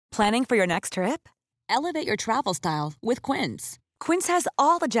Planning for your next trip? Elevate your travel style with Quince. Quince has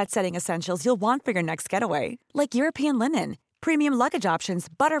all the jet-setting essentials you'll want for your next getaway, like European linen, premium luggage options,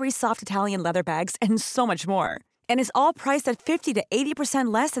 buttery soft Italian leather bags, and so much more. And is all priced at 50 to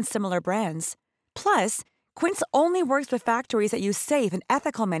 80% less than similar brands. Plus, Quince only works with factories that use safe and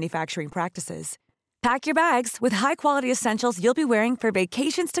ethical manufacturing practices. Pack your bags with high-quality essentials you'll be wearing for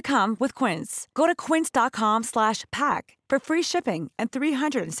vacations to come with Quince. Go to quince.com/pack for free shipping and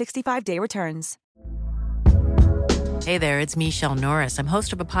 365-day returns. Hey there, it's Michelle Norris. I'm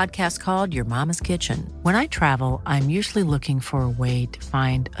host of a podcast called Your Mama's Kitchen. When I travel, I'm usually looking for a way to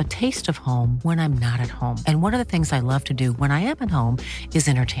find a taste of home when I'm not at home. And one of the things I love to do when I am at home is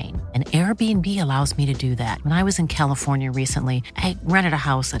entertain. And Airbnb allows me to do that. When I was in California recently, I rented a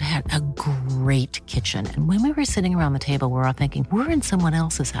house that had a great kitchen. And when we were sitting around the table, we were all thinking, we're in someone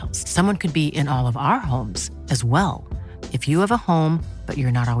else's house. Someone could be in all of our homes as well. If you have a home, but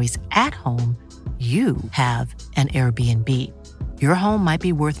you're not always at home, you have an Airbnb. Your home might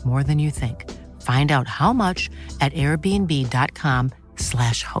be worth more than you think. Find out how much at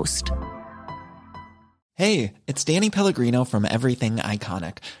airbnb.com/host. Hey, it's Danny Pellegrino from Everything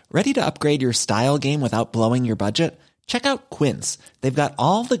Iconic. Ready to upgrade your style game without blowing your budget? Check out Quince. They've got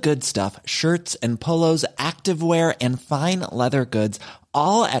all the good stuff, shirts and polos, activewear, and fine leather goods,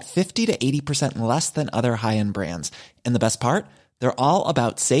 all at 50 to 80% less than other high-end brands. And the best part? They're all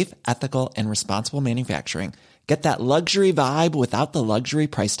about safe, ethical, and responsible manufacturing. Get that luxury vibe without the luxury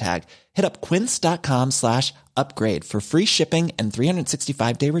price tag. Hit up quince.com/upgrade for free shipping and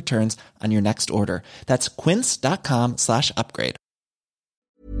 365-day returns on your next order. That's quince.com/upgrade.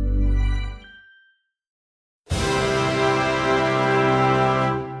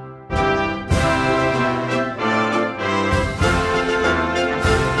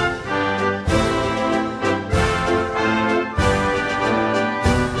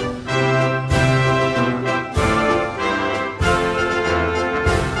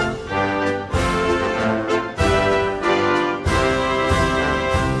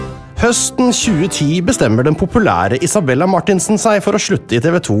 Høsten 2010 bestemmer den populære Isabella Martinsen seg for å slutte i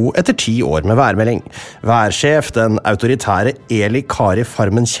TV 2 etter 10 år med værmelding. Værsjef, den autoritære Eli Kari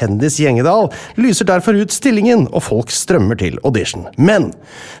Farmen Kjendis Gjengedal, lyser derfor ut stillingen, og folk strømmer til audition. Men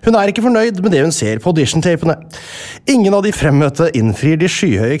hun er ikke fornøyd med det hun ser på audition-tapene. Ingen av de fremmøtte innfrir de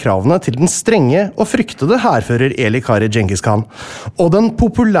skyhøye kravene til den strenge og fryktede hærfører Eli Kari Djengis Khan. Og den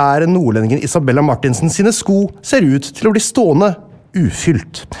populære nordlendingen Isabella Martinsen sine sko ser ut til å bli stående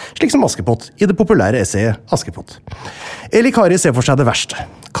ufylt, slik som Askepott i det populære essayet Askepott. Eli Kari ser for seg det verste.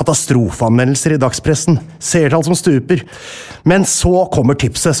 Katastrofeanmeldelser i dagspressen, seertall som stuper. Men så kommer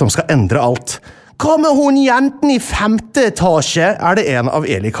tipset som skal endre alt. Hva med hun jenten i 5. etasje? Er det en av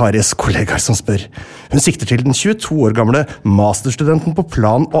Eli Karis kollegaer som spør. Hun sikter til den 22 år gamle masterstudenten på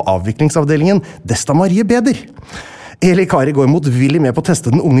plan- og avviklingsavdelingen, Desta Marie Beder. Eli Kari går motvillig med på å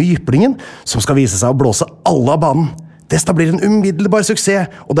teste den unge jyplingen, som skal vise seg å blåse alle av banen. Desta blir en umiddelbar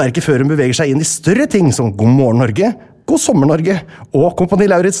suksess, og det er ikke før hun beveger seg inn i større ting som God morgen Norge, God sommer Norge og Kompani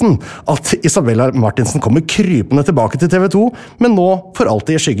Lauritzen, at Isabella Martinsen kommer krypende tilbake til TV 2, men nå for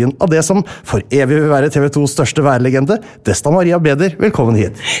alltid i skyggen av det som for evig vil være TV 2s største værlegende, Desta Maria Beder. Velkommen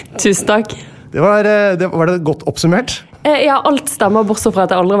hit. Tusen takk. Var det godt oppsummert? Ja, alt stemmer, bortsett fra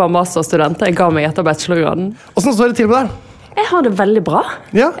at jeg aldri var masterstudent. Jeg ga meg etter bachelorgraden. Hvordan står det til med deg? Jeg har det veldig bra.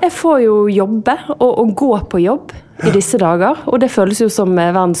 Ja. Jeg får jo jobbe og gå på jobb i disse dager, og det føles jo som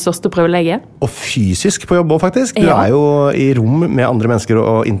verdens største privilegie. Og fysisk på jobb også, faktisk. Du er jo i rom med andre mennesker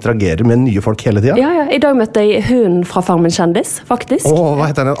og interagerer med nye folk hele tiden. Ja. I dag møtte jeg hunden fra Farmen Kjendis, faktisk. Hva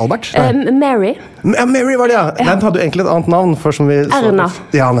heter den? Albert? Mary. Mary var det, ja. Den hadde jo egentlig et annet navn. Erna.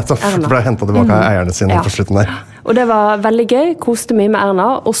 Ja, nettopp. Erna. Det ble hentet tilbake av eierne sine på slutten der. Og det var veldig gøy, koste mye med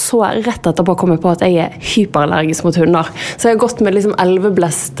Erna, og så rett etterpå kom jeg på at jeg er hyperallergisk mot hunder. Så jeg har gått med liksom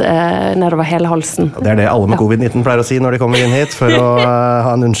elveblest nedover hele halsen. Det er det alle med covid-19 pleier å si når de kommer inn hit, for å ha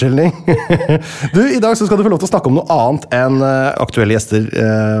en unnskyldning. Du, i dag så skal du få lov til å snakke om noe annet enn aktuelle gjester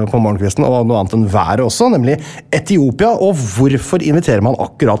på morgenkvisten, og noe annet enn været også, nemlig Etiopia, og hvorfor inviterer man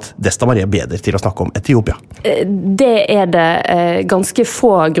akkurat Desta Maria Beder til å snakke om Etiopia? Det er det ganske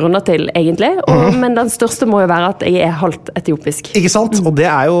få grunner til, egentlig, men den største må jo være at jeg er halvt etiopisk. Ikke sant? Og det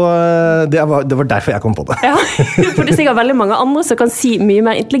er jo det var derfor jeg kom på det. Ja, for det er sikkert veldig mange andre som kan si mye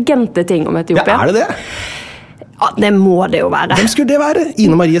mer intelligente ting om Etiopia. Ja, er det det? Ja, det må det jo være. Hvem skulle det være?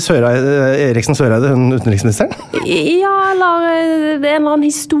 Ine Marie Eriksen Søreide, hun utenriksministeren? Ja, eller en eller annen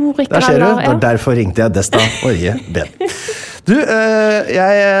historiker. Der ser du, derfor ringte jeg Desta Marie Beder. Du,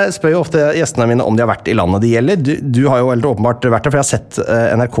 jeg spør jo ofte gjestene mine om de har vært i landet det gjelder. Du har jo veldig åpenbart vært der, for jeg har sett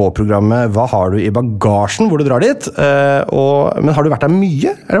NRK-programmet Hva har du i bagasjen, hvor du drar dit. Men har du vært der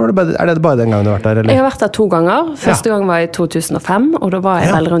mye? Eller er det bare den gangen du har vært der? Eller? Jeg har vært der 2 ganger. Første gang var i 2005, og da var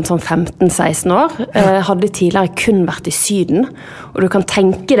jeg vel rundt sånn 15-16 år. Hadde tidligere kun vært i Syden, og du kan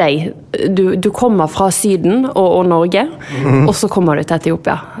tenke deg, du kommer fra Syden og Norge, og så kommer du til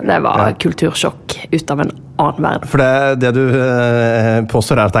Etiopia. Det var kultursjokk ut av en annen verden. For det du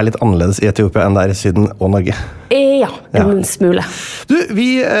påstår at det litt annerledes i Etiopia enn der i Syden og Norge? Ja, en smule. Du,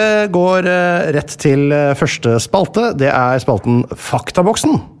 vi går rett til første spalte. Det spalten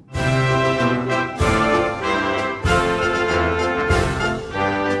Faktaboksen.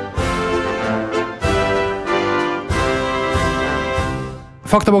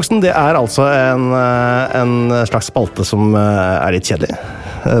 Faktaboksen, det altså en slags spalte som litt kjedelig.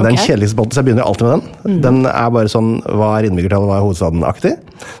 Det en kjedelig spalte, så jeg begynner alltid med den. Den bare sånn, hva innbyggertallet, hva hovedstaden-aktig.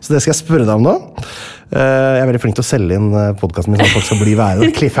 Så det skal jeg spørre deg om nå. Jeg veldig flink til å selge inn podcasten min, sånn at folk skal bli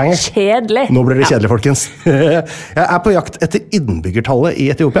værende. Cliffhanger. Kjedelig. Nå blir det kjedelig, folkens. Jeg på jakt etter innbyggertallet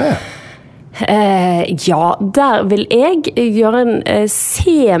i Etiopia, ja, der vil jeg gjøre en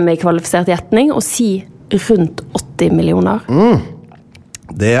semikvalifisert gjetning og si rundt 80 millioner.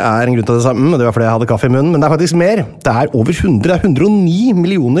 Det en grunn til det samme, det var fordi jeg hadde kaffe i munnen, men det faktisk mer. Det over 100, det 109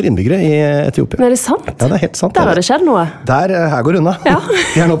 millioner innbyggere i Etiopia. Men er det sant? Ja, det helt sant. Der har det skjedd noe. Her går det unna. Ja.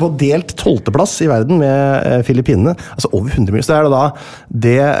 De nå på delt 12. plass i verden med Filippinene. Altså over 100 millioner. Så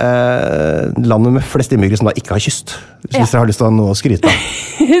det det landet med flest innbyggere som da ikke har kyst. Hvis dere har lyst til å ha noe å skryte av.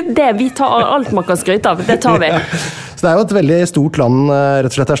 Vi tar alt man kan skryte av, det tar vi. Så det jo et veldig stort land, rett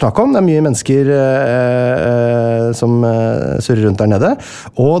og slett, snakk om. Det mye mennesker som surrer rundt der nede.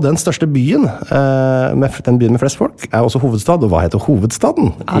 Og den største byen, den byen med flest folk, også hovedstad. Og hva heter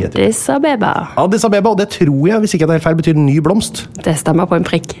hovedstaden? Addis Abeba. Addis Abeba, og det tror jeg, hvis ikke det helt feil, betyr ny blomst. Det stemmer på en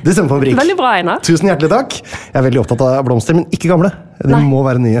prikk. Det stemmer på en prikk. Veldig bra, Einar. Tusen hjertelig takk. Jeg veldig opptatt av blomster, men ikke gamle. De må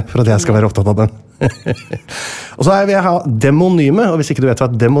være nye for at jeg skal være opptatt av dem. Og så vil jeg ha demonyme, og hvis ikke du vet hva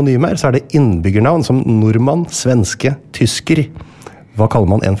et demonyme så det innbyggernavn som nordmann, svenske, tysker. Hva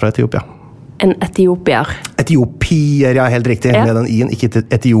kaller man en fra Etiopia? En etiopier. Etiopier, ja, helt riktig. Med den i-en, ikke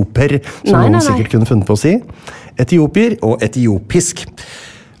etioper, som noen sikkert kunne funnet på å si. Etiopier og etiopisk.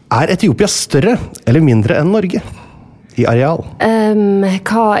 Etiopia større eller mindre enn Norge? I areal?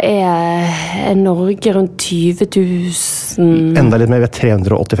 Hva Norge rundt 20 000? Enda litt mer, vi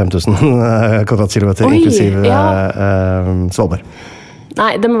 385 000 kvadratkilometer, inklusiv Svalbard.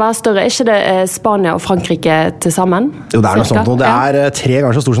 Nei, det må være større. Ikke det Spania og Frankrike til sammen? Jo, det noe sånt. Det 3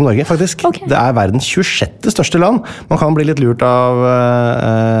 ganger så stort som Norge, faktisk. Okay. Det verdens 26. største land. Man kan bli litt lurt av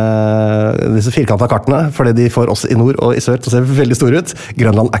disse firkantede kartene, fordi de får oss i nord og i sør til å se veldig store ut.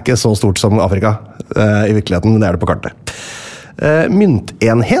 Grønland ikke så stort som Afrika i virkeligheten, men det det på kartet.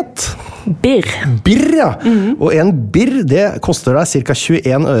 Myntenhet. Birr. Birr, ja. Og en birr, det koster deg ca.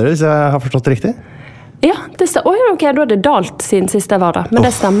 21 øre, hvis jeg har forstått det riktig. Ja, ok, da det dalt siden sist jeg var der, men det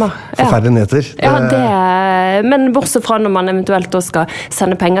stemmer. Forferdelige nyheter. Ja, men bortsett fra når man eventuelt da skal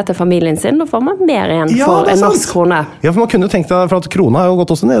sende penger til familien sin, da får man mer igjen for en norsk krone. Ja, for man kunne jo tenkt for at krona har jo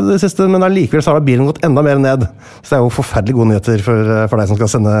gått også ned det siste, men allikevel så har bilen gått enda mer ned. Så det jo forferdelig gode nyheter for deg som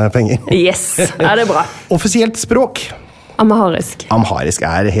skal sende penger. Yes, ja, det bra. Offisielt språk. Amharisk. Amharisk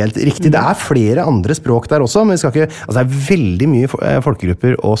helt riktig. Det flere andre språk der også, men vi skal ikke, altså det veldig mye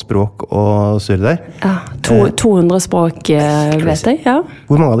folkegrupper og språk og surr der. Ja, 200 språk, vet jeg, ja.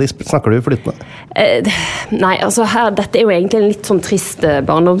 Hvor mange av de snakker du flytende? Nei, altså dette jo egentlig en litt sånn trist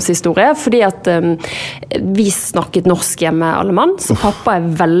barndomshistorie, fordi at vi snakket norsk hjemme alle mann, så pappa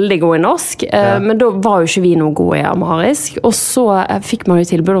veldig god i norsk, men da var jo ikke vi noe gode i amharisk, og så fikk man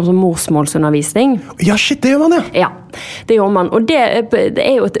jo tilbud om sånn morsmålsundervisning. Ja, shit, det gjør man, ja. Ja. Det gjør man, og det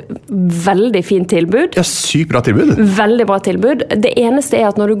jo et veldig fint tilbud. Ja, sykt bra tilbud. Veldig bra tilbud. Det eneste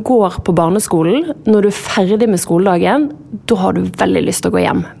at når du går på barneskolen, når du ferdig med skoledagen, da har du veldig lyst til å gå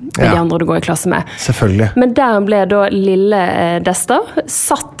hjem med de andre du går i klasse med. Selvfølgelig. Men der ble da lille Desta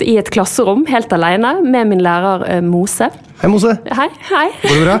satt i et klasserom helt alene med min lærer Mose. Hei, Mose. Hei.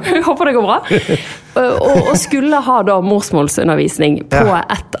 Går det bra? Håper det går bra. Og skulle ha da morsmålsundervisning på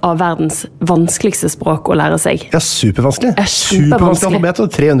et av verdens vanskeligste språk å lære seg. Ja, supervanskelig. Supervanskelig alfabet,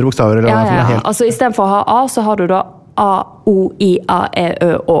 og 300 bokstaver. Ja. Altså i stedet for å ha A, så har du da A, O, I, A, E,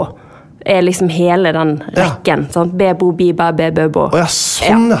 Ø, Å. Liksom hele den rekken. Sant? B, bo, bi, ba, be, bø, bo. Ja,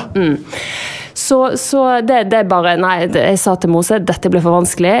 sånn, ja. Så det bare, nei, jeg sa til Mose, dette ble for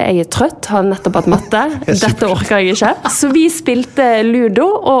vanskelig, jeg trøtt, har nettopp hatt matte, dette orker jeg ikke. Så vi spilte Ludo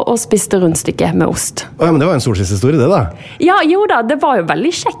og spiste rundstykke med ost. Ja, men det var en solskinnshistorie det da. Ja, jo da, det var jo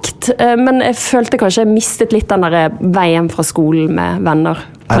veldig kjekt, men jeg følte kanskje jeg mistet litt den der veien fra skolen med venner.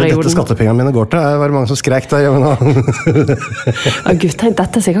 Er det dette skattepengene mine går til? Det var mange som skrek der hjemme nå. Ja, Gud, tenk,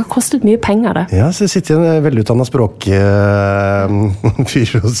 dette sikkert kostet mye penger det. Ja, så sitter en velutdannet fyr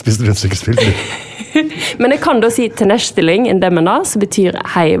og spiser rundstykkespill. Men jeg kan da si til nærstilling, indemena, så betyr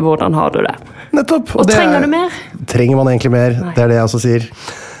hei, hvordan har du det? Nettopp. Og trenger du mer? Trenger man egentlig mer? Nei. Det er det jeg også sier.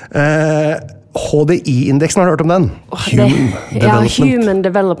 HDI-indeksen, har du hørt om den? Human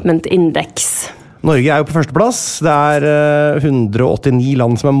Development Index. Norge er jo på førsteplass. Det er 189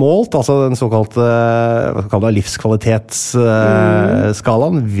 land som er målt, altså den såkalte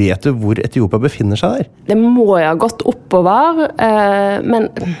livskvalitetsskalaen. Vet du hvor Etiopia befinner seg der? Det må jo ha gått oppover, men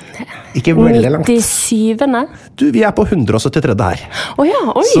ikke veldig langt. 97. Du, vi er på 173 her. Ja,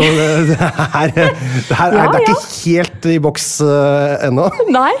 oi! Så det er ikke helt i boks ennå.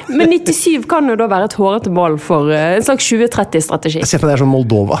 Nei, men 97 kan jo da være et hårete mål for en slags 2030-strategi. Jeg ser på det som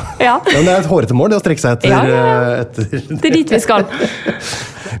Moldova. Ja. Men det er et hårete mål. Det å strekke seg etter. Det er dit vi skal.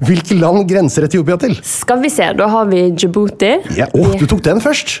 Hvilke land grenser Etiopia til? Skal vi se, da har vi Djibouti. Ja, du tok den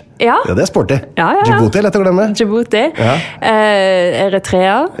først. Ja. Ja, det er sporty. Ja. Djibouti er lett å glemme. Djibouti. Ja.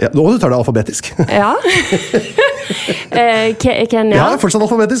 Eritrea. Ja, nå du tar det alfabetisk. Ja. Kenya. Ja, fortsatt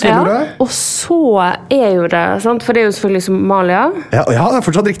alfabetisk. Ja. Og så er jo det, sant? For det er jo selvfølgelig Somalia. Ja, det er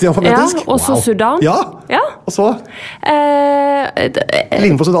fortsatt riktig alfabetisk. Ja, og så Sudan. Ja, og så?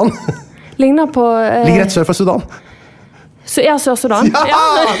 Ligner på Sudan. Ligner rett sør for Sudan. Sør-Sudan. Ja!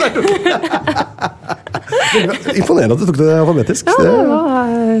 Imponerende at du tok det alfabetisk. Ja, det var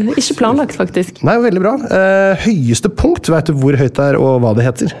ikke planlagt, faktisk. Nei, veldig bra. Høyeste punkt, vet du hvor høyt det er og hva det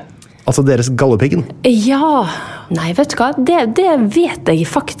heter? Altså deres Galdhøpiggen. Ja, nei, vet du hva? Det vet jeg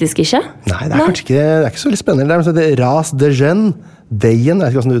faktisk ikke. Nei, det er kanskje ikke, det er ikke så veldig spennende. Det er Ras de Gen. Deien, jeg vet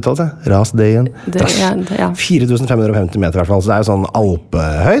ikke hvordan det uttaler seg. Ras Deien. 4550 meter i hvert fall, så det er jo sånn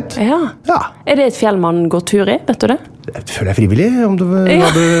alpehøyt. Ja. Er det et fjell man går tur i, vet du det? Jeg føler jeg frivillig om hva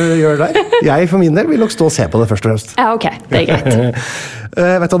du gjør der. Jeg for min del vil nok stå og se på det først og fremst. Ja, ok, det er greit.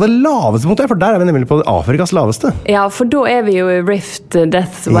 Vet du hva det laveste punktet er? For der er vi nemlig på Afrikas laveste. Ja, for da er vi jo i Rift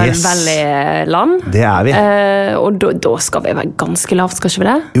Death Valley-land. Det er vi. Og da skal vi være ganske lavt, skal ikke vi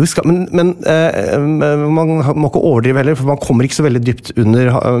det? Jo, men man må ikke overdrive heller, for man kommer ikke så veldig dypt under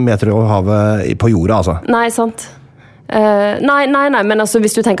meteorhavet på jorda, altså. Nei, sant. Nei, men altså,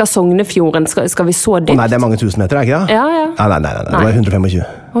 hvis du tenker Sognefjorden, skal vi så dypt? Nei, det er mange tusen meter, er ikke det? Ja. Nei, det var 125.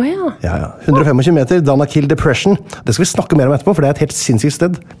 Ja. 125 meter, Danakil Depression. Det skal vi snakke mer om etterpå, for det er et helt sinnssykt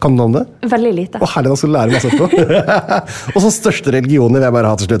sted. Kan du om det? Veldig lite. Herlig, da skal du lære masse etterpå. Og så største religioner vil jeg bare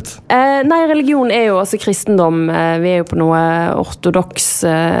ha til slutt. Nei, religion er jo altså kristendom. Vi er jo på noe ortodoks.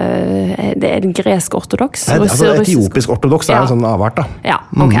 Det er gresk-ortodoks. Altså, etiopisk ortodoks er en sånn avart, da. Ja,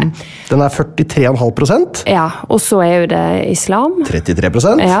 ok. Den er 43,5%. Ja, og så er jo det islam.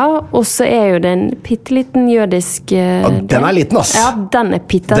 33%. Ja, og så er jo det en pitteliten jødisk... den er liten, ass. Ja, den er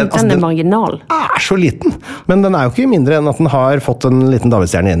den er marginal. Den er så liten, men den er jo ikke mindre enn at den har fått en liten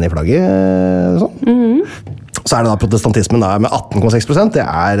davidsstjerne inn i flagget. Sånn. Så er det da protestantismen med 18,6%. Det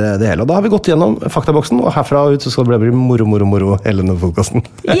er det hele. Og da har vi gått gjennom faktaboksen, og herfra ut så skal det bli moro hele denne podcasten.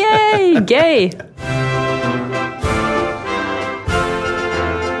 Yay, gøy!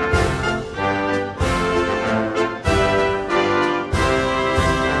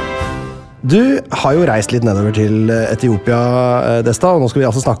 Du har jo reist litt nedover til Etiopia, Desta, og nå skal vi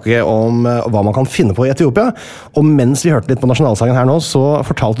altså snakke om hva man kan finne på i Etiopia. Og mens vi hørte litt på nasjonalsangen her nå, så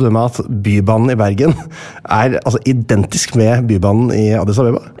fortalte du meg at bybanen i Bergen er altså identisk med bybanen i Addis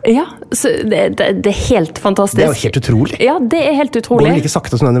Abeba. Ja, så det er helt fantastisk. Det er jo helt utrolig. Ja, det er helt utrolig. Går det like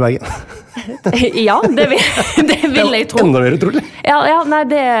sakte som den i Bergen? Ja, det vil jeg tro. Enda mer utrolig.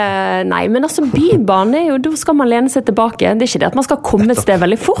 Nei, men altså bybanen er jo, da skal man lene seg tilbake. Det er ikke det at man skal komme et sted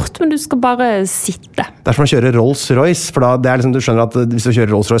veldig fort, men du skal bare sitte. Det er som å kjøre Rolls-Royce, for da det er liksom, du skjønner at hvis du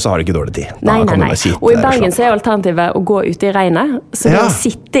kjører Rolls-Royce, så har du ikke dårlig tid. Nei. Og i Bergen så er alternativet å gå ute i regnet, så det å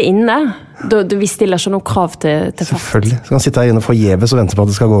sitte inne, vi stiller ikke noe krav til fart. Selvfølgelig. Så kan du sitte her inne og forgjeves og vente på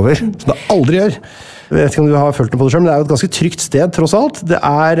at det skal gå over, som det aldri gjør. Jeg vet ikke om du har følt noe på det selv, men det er jo et ganske trygt sted, tross alt. Det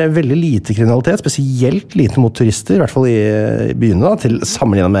er veldig lite kriminalitet, spesielt lite mot turister, i hvert fall i byene, da, til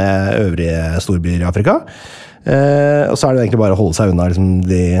sammenlignet med øvrige storbyer i Afrika. Og så er det egentlig bare å holde seg unna liksom,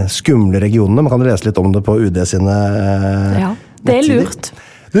 de skumle regionene. Man kan lese litt om det på UD sine det er lurt.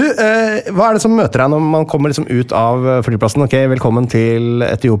 Du, hva det som møter deg når man kommer liksom ut av flyplassen? Ok, velkommen til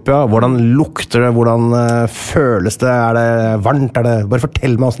Etiopia. Hvordan lukter det? Hvordan føles det? Det varmt? Bare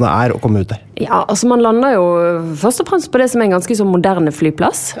fortell meg hvordan det å komme ut der. Ja, altså man lander jo først og fremst på det som en ganske så moderne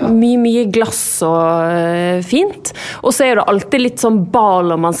flyplass. Mye glass og fint. Og så det alltid litt sånn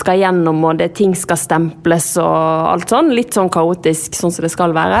baler man skal gjennom, og ting skal stemples og alt sånn. Litt sånn kaotisk, sånn som det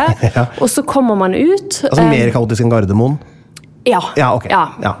skal være. Ja. Og så kommer man ut. Altså mer kaotisk enn Gardermoen? Ja, okay.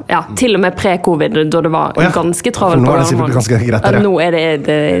 Ja, til og med pre-covid, da det var ganske travelt. Nå det sikkert ganske greit der, Nå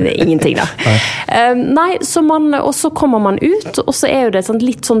det ingenting der. Nei, og så kommer man ut, og så jo det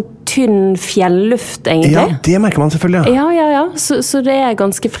litt sånn tynn fjelluft, egentlig. Ja, det merker man selvfølgelig. Ja. Så det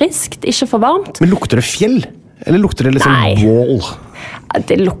ganske friskt, ikke for varmt. Men lukter det fjell? Eller lukter det litt sånn wall?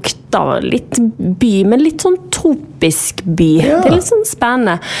 Det lukter litt by, men litt sånn tropisk by. Ja. Det litt sånn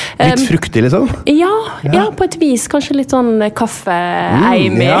spennende. Litt fruktig, liksom? Ja, på et vis. Kanskje litt sånn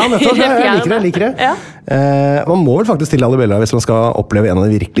kaffeeim i jeg liker det. Ja. Man må vel faktisk til Lalibela hvis man skal oppleve en av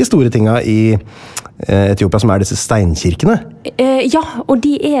de virkelig store tingene i Etiopia, som disse steinkirkene. Ja, og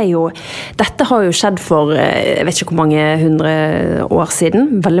de jo... Dette har jo skjedd for, jeg vet ikke hvor mange 100 år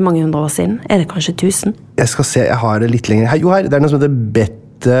siden. Veldig mange 100 år siden. Det kanskje 1000? Jeg skal se, jeg har det litt lenger. Her, det noe som heter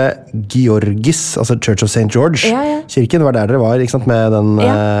Bete Georgis, altså Church of St. George. Ja. Kirken var der dere var, ikke sant, med den,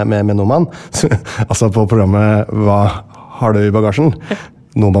 med Noman. Altså på programmet Hva har du i bagasjen?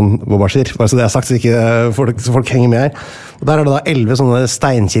 Noman Bobashir, bare så det sagt, så ikke folk henger med her. Og der det da 11 sånne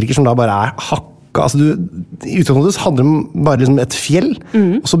steinkirker som da bare hakka. Altså I utgangspunktet handler det bare liksom et fjell,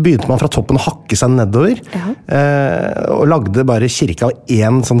 og så begynte man fra toppen å hakke seg nedover, og lagde bare kirke av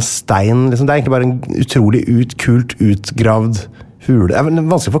en sånn stein. Liksom. Det egentlig bare en utrolig kult utgravd hule. Det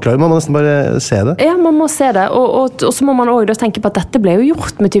vanskelig å forklare, man må nesten bare se det. Ja, man må se det, og så må man også tenke på at dette ble jo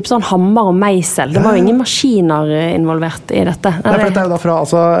gjort med typ sånn hammer og meisel. Det var jo ingen maskiner involvert I dette. Nei, for dette jo da fra,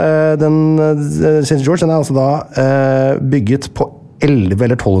 altså, den St. George, den altså da bygget på 1100-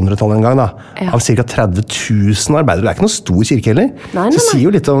 eller 1200-tallet en gang da, av ca. 30 000 arbeidere. Det ikke noe stor kirke heller. Nei. Så sier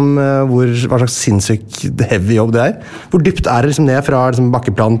jo litt om hva slags sinnssykt heavy jobb det Hvor dypt det liksom ned fra liksom,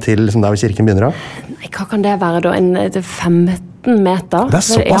 bakkeplan til liksom, der hvor kirken begynner da? Nei, hva kan det være da? 15 meter? Det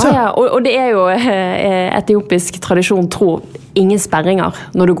såpass, ja. Og det jo etiopisk tradisjon, tror ingen sperringer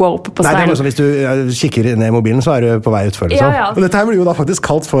når du går opp på steinen. Nei, det hvis du kikker ned I mobilen, så du på vei utfor. Liksom. Ja. Og dette her blir jo da faktisk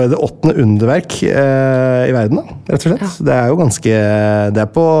kalt for det 8. underverk I verden, da, rett og slett. Ja. Det jo ganske... Det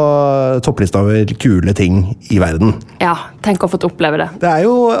på topplista over kule ting I verden. Ja, tenk å ha fått oppleve det. Det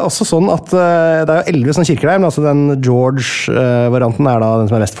jo også sånn at det jo 11 sånne kirker der, men altså den George-varianten da den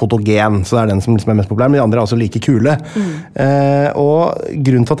som mest fotogen, så det den som liksom mest populær, men de andre også like kule. Og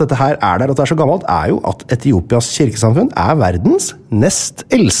grunnen til at dette her der, og at det så gammelt, jo at Etiopias kirkesamfunn verdens nest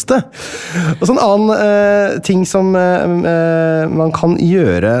eldste. Og så en annen ting som man kan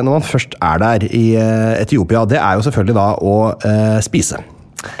gjøre når man først der I Etiopia, det jo selvfølgelig da å spise.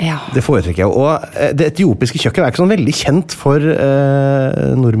 Ja. Det foretrekker jeg. Og det etiopiske kjøkken ikke sånn veldig kjent for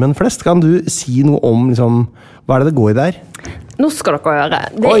nordmenn flest. Kan du si noe om liksom, hva det går I der? Nå skal dere høre.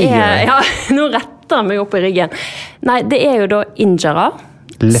 Det ja, nå retter jeg meg opp I ryggen. Nei, det jo da injera.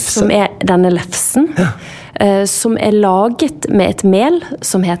 Lefse? Som denne lefsen. Ja. Som laget med et mel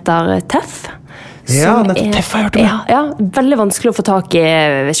som heter teff. Ja, teff har jeg hørt om. Ja, veldig vanskelig å få tak I,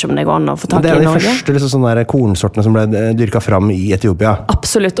 jeg vet ikke om det går an å få tak I Norge. Det de første liksom, sånne kornsortene som ble dyrket fram I Etiopia.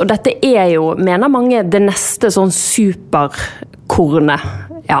 Absolutt, og dette jo, mener mange, det neste sånn superkornet.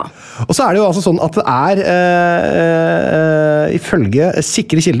 Ja. Og så det jo altså sånn at det ifølge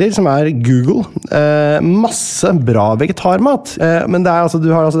sikre kilder, som Google, masse bra vegetarmat. Men det altså,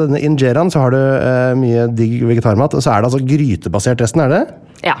 du har altså denne injeraen, så har du mye digg vegetarmat, og så det altså grytebasert resten, det?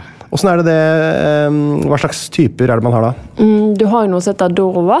 Ja. Hvordan det, hva slags typer det man har da? Du har jo noe som heter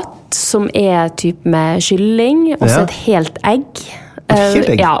dorovat, som typ med kylling, og så et helt egg.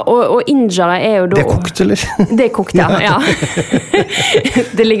 Ja, og injera jo da... Det kokt, eller? Det kokt, ja.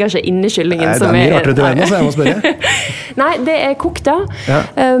 Det ligger ikke inne I kyllingen. Nei, det mye rart ut I verden, så jeg må spørre. Nei, det kokt, ja.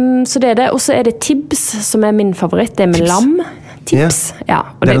 Så det det. Og så det tibs, som min favoritt. Det med lam. Tips, ja.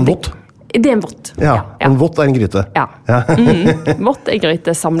 Og det en vått? Det en vått. Ja, en vått en gryte. Ja. Vått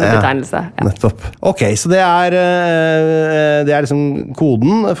gryte, samlebetegnelse. Ja. Nettopp. Ok, så det det liksom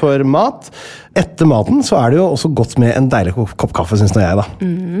koden for mat. Etter maten så det jo også godt med en deilig kopp kaffe, synes jeg da.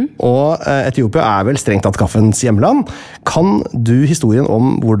 Og Etiopia vel strengt tatt kaffens hjemland. Kan du historien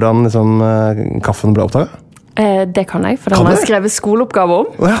om hvordan liksom, kaffen ble oppdaget? Det kan jeg, for den har jeg skrevet skoleoppgave om.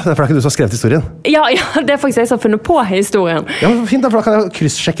 Ja, det ikke du som har skrevet historien? Ja, det faktisk jeg som har funnet på historien. Ja, men fint da, for da kan jeg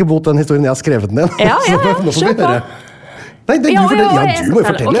krysssjekke bort den historien jeg har skrevet den igjen. Ja, kjør på. Nei, du må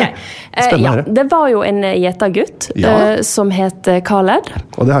fortelle. Okay. Ja, det var jo en gjetergutt som het Khaled.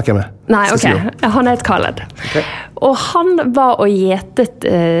 Og det har ikke jeg med. Nei, ok. Han het Khaled. Okay. Og han var og gjetet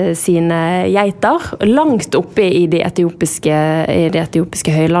sine geiter langt oppe i det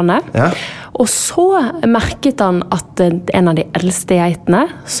etiopiske høylandet. Ja. Og så merket han at en av de eldste geitene,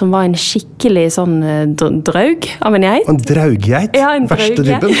 som var en skikkelig sånn draug av en geit. En drauggeit? Ja, en verste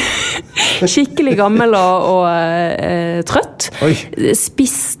typen. Skikkelig gammel og trøtt. Oi.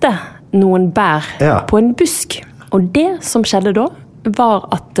 Spiste noen bær på en busk. Og det som skjedde da, var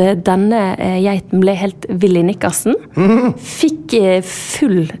at denne geiten ble helt vill i nikkersen, fikk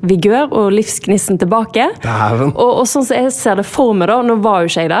full vigør og livsgnissen tilbake, og sånn som jeg ser det for meg da, nå var jo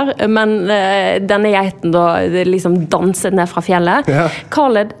ikke jeg der, men denne geiten da liksom danset ned fra fjellet.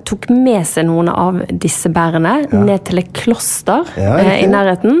 Khaled tok med seg noen av disse bærene ned til et kloster i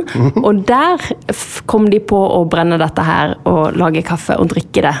nærheten, og der kom de på å brenne dette her og lage kaffe og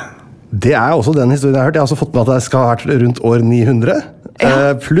drikke det. Det også den historien jeg har hørt. Jeg har også fått med at det skal ha vært rundt år 900.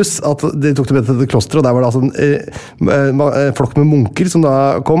 Pluss at de tok det med til det klosteret, og der var det altså en flokk med munker som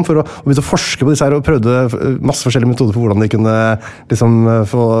da kom for å begynne å forske på disse her og prøvde masse forskjellige metoder for hvordan de kunne liksom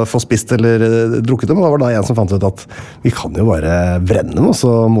få spist eller drukket dem. Og da var det en som fant ut at vi kan jo bare brenne dem og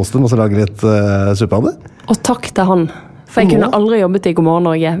så mose dem og så lage litt suppe av det. Og takk til han. For jeg kunne aldri jobbet i God morgen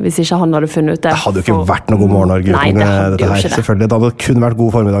Norge hvis ikke han hadde funnet ut det. Det hadde jo ikke vært noe God morgen Norge. Nei, det hadde jo ikke det. Selvfølgelig, det hadde kun vært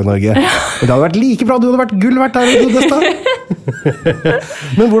God formiddag Norge. Men det hadde vært like bra, du hadde vært gull vært der.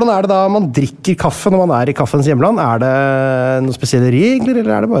 Men hvordan det da man drikker kaffe når man i kaffens hjemland? Det noen spesielle regler,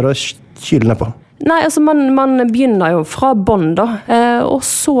 eller det bare å kyle ned på? Nei, altså man begynner jo fra bånd da, og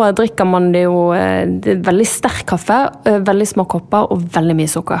så drikker man det jo veldig sterk kaffe, veldig små kopper og veldig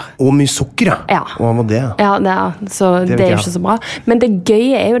mye sukker. Og mye sukker, ja. Hva var det? Ja, så det er ikke så bra. Men det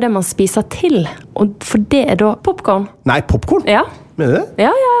gøye jo det man spiser til, og for det da popcorn. Nei, popcorn? Ja. Mener du det?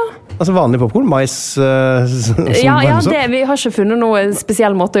 Ja. Altså vanlig popcorn, mais vi har ikke funnet noen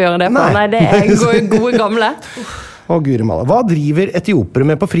spesiell måte å gjøre det på. Nei, det gode gamle. Guri malla. Hva driver etiopere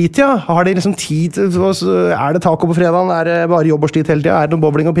med på fritida? Har de liksom tid? Det taco på fredagen? Det bare jobbårstid hele tida? Det noe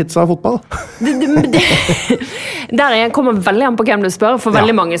bowling og pizza og fotball? Der kommer veldig an på hvem du spør. For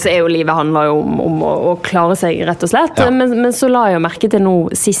veldig mange så jo livet handler jo om å klare seg, rett og slett. Men så la jeg jo merke til nå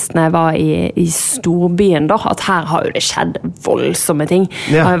sist når jeg var i storbyen da, at her har jo det skjedd voldsomme ting.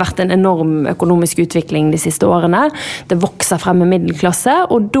 Det har jo vært en enorm økonomisk utvikling de siste årene. Det vokser frem med middelklasse,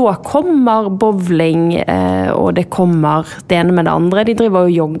 og da kommer bowling, og det kommer det ene med det andre. De driver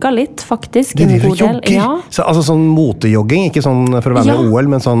og jogger litt, faktisk. De driver og jogger? Ja. Altså sånn motejogging, ikke sånn for å være med i OL,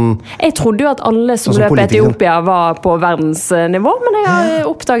 men sånn... Jeg trodde jo at alle som løp i Etiopia var på verdensnivå, men jeg har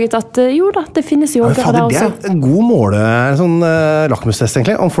oppdaget at jo da, det finnes joggere der også. Det en god måle, sånn lakmustest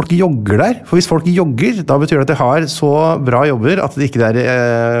egentlig, om folk jogger der. For hvis folk jogger, da betyr det at de har så bra jobber at de ikke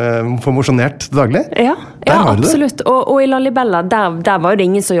får mosjonert daglig. Ja, absolutt. Og i Lalibela, der var jo det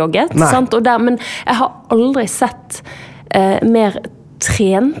ingen som jogget, sant? Men jeg har aldri sett mer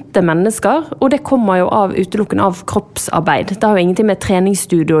trente mennesker, og det kommer jo utelukkende av kroppsarbeid. Det har jo ingenting med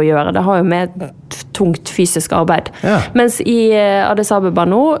treningsstudio å gjøre, det har jo med tungt fysisk arbeid. Mens i Addis Abeba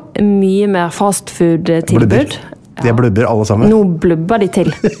nå, mye mer fastfood-tilbud. De blubber alle sammen. Nå blubber de til.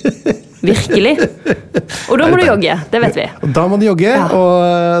 Virkelig. Og da må du jogge, det vet vi. Og da må du jogge,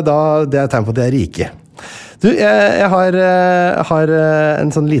 og det tegn på at de rike. Du, jeg har en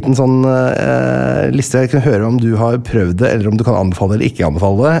sånn liten liste jeg kan høre om du har prøvd det, eller om du kan anbefale eller ikke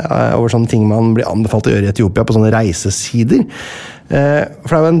anbefale det, over sånne ting man blir anbefalt å gjøre i Etiopia på sånne reisesider. For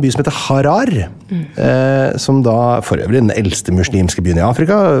det jo en by som heter Harar, som da for øvrig den eldste muslimske byen i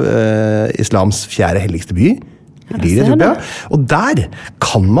Afrika, islams 4. helligste by. Og der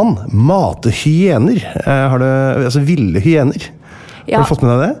kan man mate hyener, altså ville hyener. Har du fått med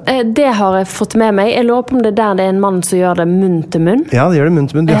deg det? Det har jeg fått med meg. Jeg lurer på om det der det en mann som gjør det munn til munn. Ja, det gjør det munn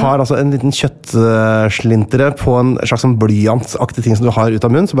til munn. De har altså en liten kjøttslintere på en slags sånn blyantaktig ting som du har ut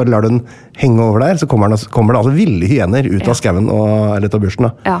av munn, så bare lar du den henge over der, så kommer det altså ville hyener ut av skauen eller ut av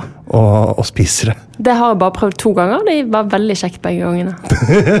bursen og spiser det. Det har jeg bare prøvd 2 ganger. De var veldig kjekt begge gangene.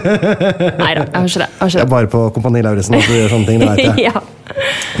 Neida, jeg har ikke det. Det bare på Kompani Lauritzen at du gjør sånne ting, det vet jeg. Ja.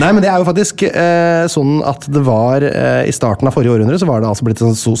 Nei, men det jo faktisk sånn at det var i starten av forrige århundre så var det altså blitt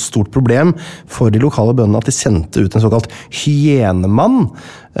et så stort problem for de lokale bøndene at de sendte ut en såkalt hyenemann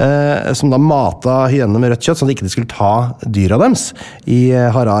som da mata hyenene med rødt kjøtt sånn at de ikke skulle ta dyra deres i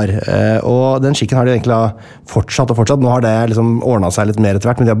Harar. Og den skikken har de egentlig fortsatt. Nå har det liksom ordnet seg litt mer etter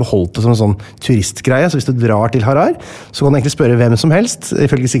hvert, men de har beholdt det som en sånn turistgreie. Så hvis du drar til Harar, så kan du egentlig spørre hvem som helst,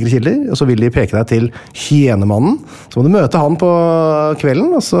 ifølge sikre kilder, og så vil de peke deg til hyenemannen. Så må du møte han på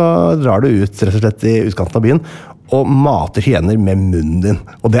kvelden, og så drar du ut rett og slett i utkanten av byen. og mater hyener med munnen din.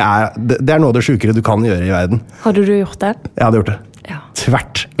 Og det er noe av det sjukere du kan gjøre I verden. Hadde du gjort det? Jeg hadde gjort det. Ja.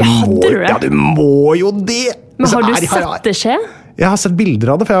 Tvert. Hadde du det? Ja, du må jo det! Men har du sett det skje? Jeg har sett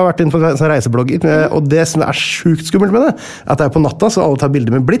bilder av det, for jeg har vært inne på en reiseblogger, og det som sjukt skummelt med det, at det på natta, så alle tar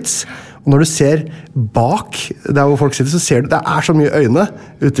bilder med blitz, og når du ser bak der hvor folk sitter, så ser du, det så mye øyne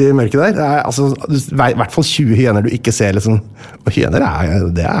ute I mørket der, det altså, I hvert fall 20 hyener du ikke ser, liksom. Og hyener,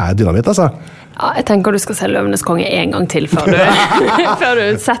 det dynamitt, altså. Ja, jeg tenker du skal se Løvenes konge en gang til før du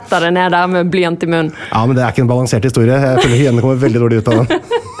setter deg ned der med blyant I munnen. Ja, men det ikke en balansert historie. Jeg føler hyenene kommer veldig dårlig ut av den.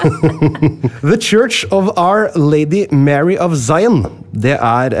 The Church of Our Lady Mary of Zion. Det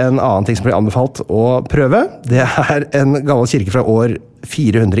en annen ting som blir anbefalt å prøve. Det en gammel kirke fra år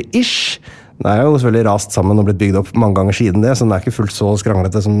 400-ish. Den jo selvfølgelig rast sammen og blitt bygd opp mange ganger siden det, så den ikke fullt så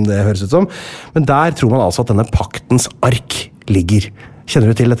skranglete som det høres ut som. Men der tror man altså at denne paktens ark ligger. Kjenner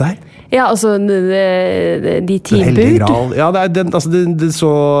du til dette her? Ja, altså de 10 bud. Ja, det de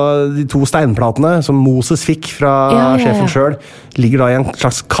 2 steinplatene som Moses fikk fra sjefen selv, ligger da I en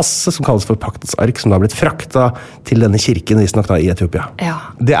slags kasse som kalles for paktens ark, som da har blitt fraktet til denne kirken, visstnok da I Etiopia. Ja.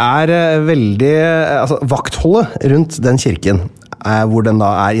 Det veldig, altså vaktholdet rundt den kirken, hvor den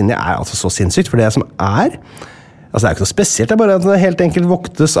da inne altså så sinnssykt, for det som altså det ikke så spesielt, det bare at den helt enkelt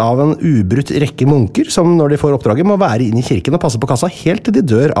voktes av en ubrutt rekke munker, som når de får oppdraget må være inne I kirken og passe på kassa helt til de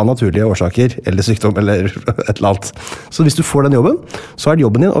dør av naturlige årsaker, eller sykdom, eller et eller annet. Så hvis du får den jobben, så det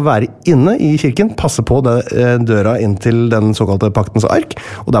jobben din å være inne I kirken, passe på døra inn til den såkalte paktens ark,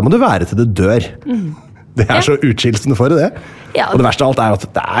 og der må du være til du dør. Det så utskilt som du får I det. Ja. Og det verste av alt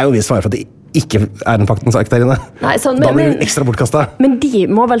at det jo vist fare for at det ikke en paktens ark der inne. Nei, sånn, da blir du ekstra bortkastet. Men de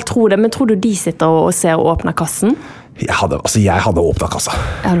må vel tro det, men tror du de sitter og ser og åpner kassen? Jeg hadde åpnet kassa.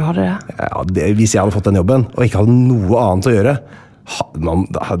 Ja, du hadde det? Ja, hvis jeg hadde fått den jobben, og ikke hadde noe annet å gjøre,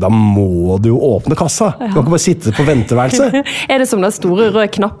 da må du jo åpne kassa. Du kan ikke bare sitte på venteværelse. Det som den store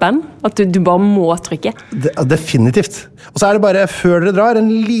røde knappen? At du bare må trykke? Definitivt. Og så det bare, før dere drar,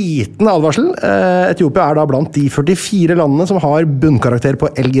 en liten advarsel. Etiopia da blant de 44 landene som har bunnkarakter på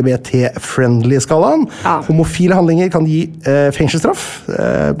LGBT-friendly-skalaen. Ja. Homofile handlinger kan gi fengselsstraff.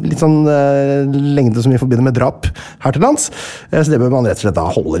 Litt sånn lengde som vi forbinder med drap her til lands. Så det bør man rett og slett da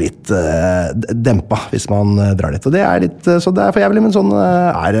holde litt dempa hvis man drar dit. Og det litt, så det for jævlig, men sånn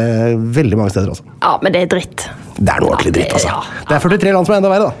det veldig mange steder også. Ja, men det dritt. Det noe ordentlig dritt, altså. Ja. Det 43 land som enda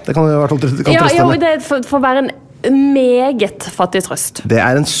verre, da. Det kan jo I hvert fall trøste. Ja, det får være en meget fattig trøst. Det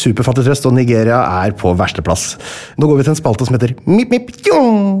en superfattig trøst, og Nigeria på verste plass. Nå går vi til en spalte som heter Mip Mip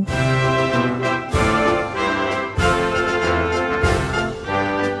Tjong!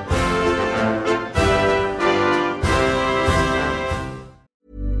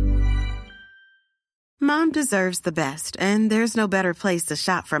 Mom deserves the best, and there's no better place to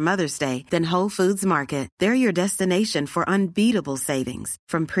shop for Mother's Day than Whole Foods Market. They're your destination for unbeatable savings,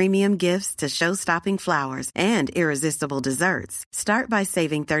 from premium gifts to show-stopping flowers and irresistible desserts. Start by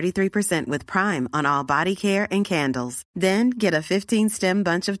saving 33% with Prime on all body care and candles. Then get a 15-stem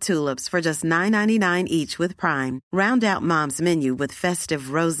bunch of tulips for just $9.99 each with Prime. Round out Mom's menu with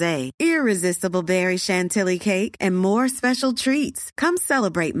festive rosé, irresistible berry chantilly cake, and more special treats. Come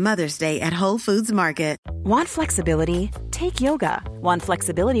celebrate Mother's Day at Whole Foods Market. Want flexibility? Take yoga. Want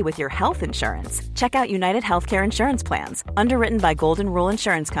flexibility with your health insurance? Check out United Healthcare Insurance Plans. Underwritten by Golden Rule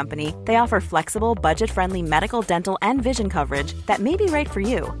Insurance Company, they offer flexible, budget-friendly medical, dental, and vision coverage that may be right for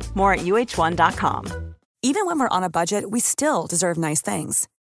you. More at uh1.com. Even when we're on a budget, we still deserve nice things.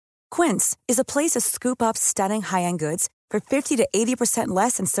 Quince is a place to scoop up stunning high-end goods for 50 to 80%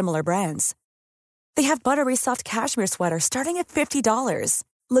 less than similar brands. They have buttery soft cashmere sweaters starting at $50,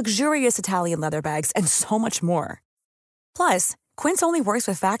 luxurious Italian leather bags, and so much more. Plus, Quince only works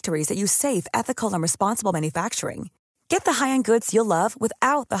with factories that use safe, ethical, and responsible manufacturing. Get the high-end goods you'll love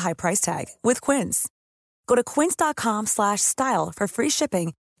without the high price tag with Quince. Go to quince.com/style for free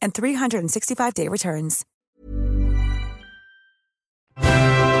shipping and 365-day returns.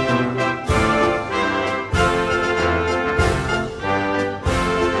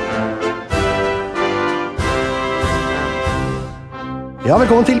 Ja,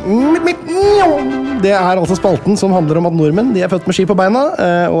 velkommen til Det altså spalten som handler om at nordmenn de født med ski på beina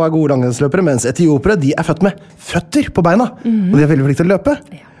og gode langrennsløpere, mens etiopere de født med føtter på beina, og de veldig flinke til å løpe.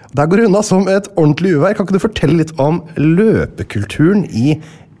 Der går det unna som et ordentlig uvær. Kan ikke du fortelle litt om løpekulturen I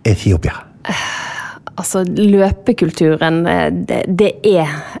Etiopia? Altså, løpekulturen, det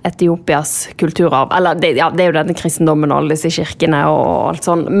Etiopias kulturarv. Eller, det jo denne kristendommen og alle disse kirkene og alt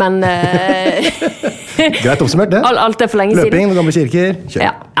sånn, men... Greit oppsummert, det. Alt for lenge siden. Løping, gamle kirker, kjør.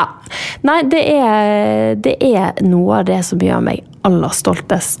 Ja. Nei, det noe av det som gjør meg aller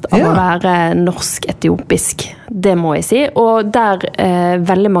stoltest av å være norsk-etiopisk. Det må jeg si. Og der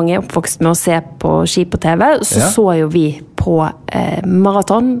veldig mange er oppvokst med å se på ski på TV, så jo vi på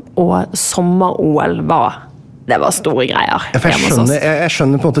maraton, og sommer-OL det var store greier. Jeg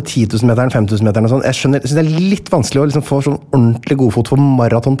skjønner på en måte 10 000 meteren, 5 000 meteren og sånn. Jeg synes det litt vanskelig å liksom få sånn ordentlig god fot for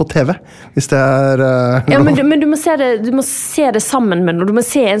maraton på TV, hvis det Ja, men du må se det sammen med noe. Du må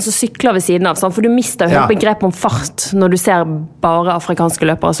se en som sykler ved siden av, for du mister jo helt begrep om fart når du ser bare afrikanske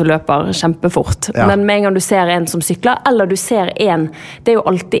løpere som løper kjempefort. Men med en gang du ser en som sykler, eller du ser en, det jo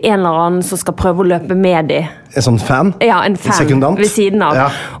alltid en eller annen som skal prøve å løpe med de. En sånn fan? Ja, en fan sekundant. Ved siden av.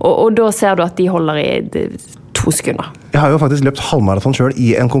 Og da ser du at de holder i 2 sekunder. Jeg har jo faktisk løpt halvmaraton selv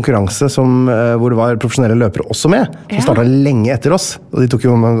i en konkurranse hvor det var profesjonelle løpere også med, som startet lenge etter oss. Og de tok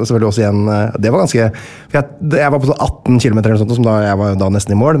jo selvfølgelig også igjen, det var ganske, jeg var på 18 kilometer eller sånt, som jeg var da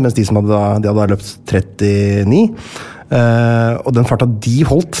nesten i mål, mens de hadde løpt 39. Og den farta de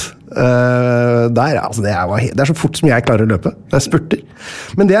holdt, det er så fort som jeg klarer å løpe. Det spurter.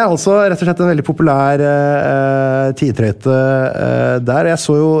 Men det er altså rett og slett en veldig populær tidtrøyte der. Jeg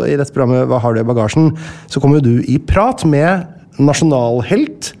så jo i dette programmet Hva har du i bagasjen? Så kom jo du i prat med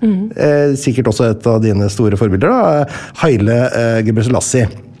nasjonalhelt, sikkert også et av dine store forbilder, da, Haile Gebrselassie.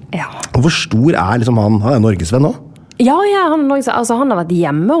 Hvor stor liksom han? Han Norgesvenn nå? Ja, han har vært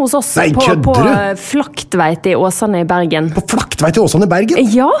hjemme hos oss. Nei, på Flaktveit i Åsane i Bergen. På Flaktveit i Åsane i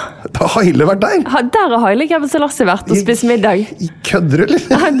Bergen? Ja. Da har Haile vært der? Der har Haile Gebrselassie vært og spist middag. Kødder du, eller?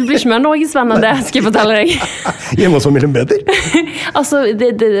 Du blir ikke mer Norgesvenn enn det, skal jeg fortelle deg. Hjemme hos familien Beder? Altså,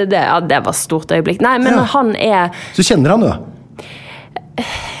 det var stort øyeblikk. Nei, men han Så kjenner han da?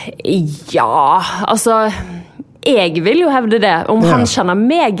 Ja, altså... Jeg vil jo hevde det. Om han kjenner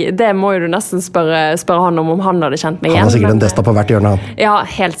meg, det må jo du nesten spørre han om han hadde kjent meg igjen. Han har sikkert en desta på hvert hjørne, han. Ja,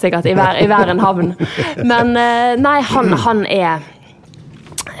 helt sikkert. I hver en havn. Men nei, han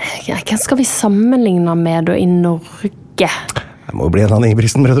hvem skal vi sammenligne med da i Norge? Det må jo bli en annen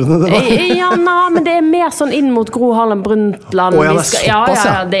Ingebrigtsen-brødrene, det da. Ja, men det er mer sånn inn mot Gro Harlem Brundtland.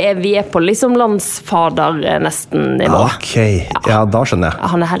 Vi er på liksom landsfader nesten nivå. Ok, da skjønner jeg.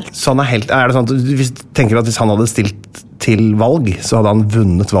 Han er helt. Så han er helt. Er det sånn at du tenker at hvis han hadde stilt til valg, så hadde han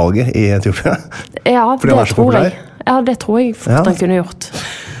vunnet valget i Etiopia? Ja, det tror jeg. Ja, det tror jeg fort han kunne gjort.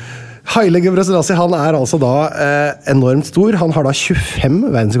 Haile Gebrselassie, han er altså da enormt stor. Han har da 25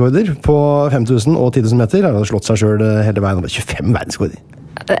 verdensrekorder på 5000 og 10 000 meter. Han har slått seg selv hele veien. 25 verdensrekorder.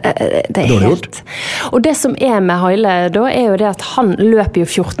 Det er helt. Og det som er med Haile da, er jo det at han løper jo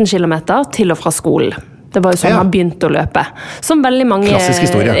 14 kilometer til og fra skolen. Det var jo sånn han begynte å løpe. Som veldig mange... Klassisk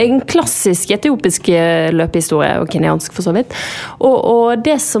historie. En klassisk etiopisk løpehistorie, og kenyansk for så vidt. Og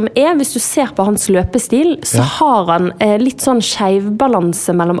det som hvis du ser på hans løpestil, så har han litt sånn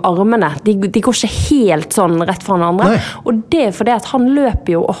skjevbalanse mellom armene. De går ikke helt sånn rett fra den andre. Nei. Og det er fordi at han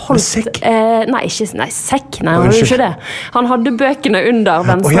løper jo og holdt... Sekk? Nei, sekk. Nei, han hadde ikke det. Han hadde bøkene under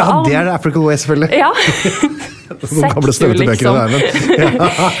venstre arm. Det er African Way, selvfølgelig. Ja. Sekk, liksom.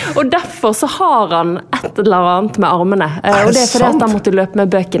 Og derfor så har han et eller annet med armene. Og det er fordi at han måtte løpe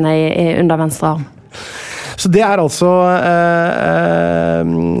med bøkene under venstre arm. Så det er altså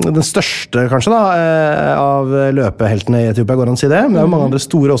den største, kanskje, da, av løpeheltene i Etiopia, går an å si det. Men det er jo mange andre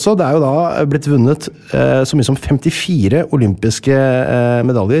store også. Det er jo da blitt vunnet så mye som 54 olympiske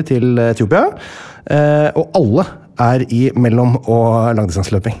medaljer til Etiopia. Og alle er i mellom- og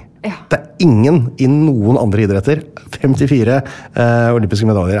langdistanseløping. Ja. Det er ingen i noen andre idretter. 54 olympiske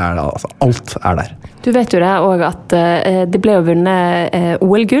medaljer er det, altså. Alt er der. Du vet jo det også at det ble jo vunnet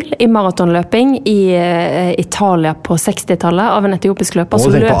OL-gull i maratonløping i Italia på 60-tallet av en etiopisk løper. Og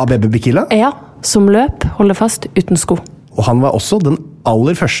du tenker på Abebe Bikila? Ja, som løp, holder fast, uten sko. Og han var også den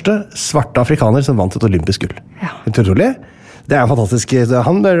aller første svarte afrikaner som vant et olympisk gull. Ja. Utrolig. Det er fantastisk.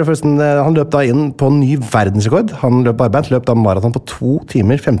 Han løp da inn på en ny verdensrekord. Han løp da maraton på 2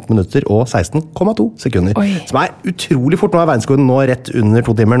 timer, 15 minutter og 16,2 sekunder. Oi. Som er utrolig fort. Nå er verdensrekorden nå rett under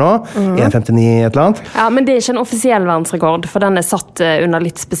 2 timer nå. 1,59 et eller annet. Ja, men det er ikke en offisiell verdensrekord, for den er satt under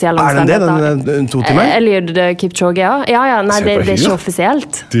litt spesielle omstendigheter. Er den det, den 2 timer? Eliud Kipchoge, ja. Ja, nei, det er ikke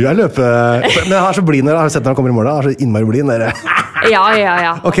offisielt. Du er Men jeg har så blid når jeg har sett når han kommer i mål. Jeg har så innmari blid når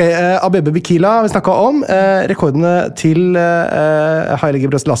Ja. Ok, Abebe Bikila har vi snakket om. Rekordene til Haile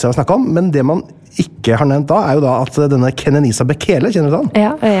Gebrselassie har vi snakket om, men det man ikke har nevnt da, er jo da at denne Kenenisa Bekele, kjenner du han?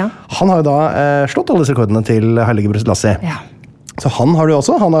 Ja. Han har jo da slått alle disse rekordene til Haile Gebrselassie. Ja. Så han har det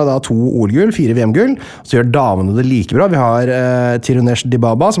også. Han har da 2 OL-gull, 4 VM-gull. Så gjør damene det like bra. Vi har Tirunesh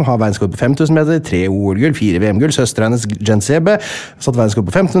Dibaba, som har verdensrekord på 5000 meter, 3 OL-gull, 4 VM-gull. Søsteren hennes Jensebe satt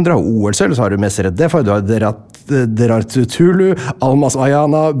verdensrekord på 1500, har OL-sølv. Så har du Meseret Defar, du har Derartu-Tulu, Almas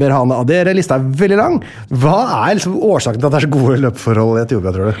Ayana, Berhane Adere. Lista veldig lang. Hva liksom årsaken til at det så gode løpeforhold I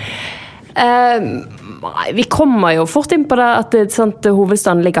Etiopia, tror du? Vi kommer jo fort inn på det at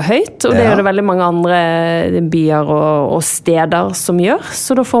hovedstaden ligger høyt, og det det veldig mange andre byer og steder som gjør,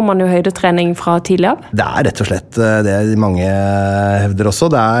 så da får man jo høydetrening fra tidlig av. Det rett og slett det mange hevder også.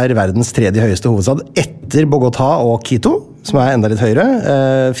 Det verdens tredje høyeste hovedstad etter Bogotá og Quito, som enda litt høyere.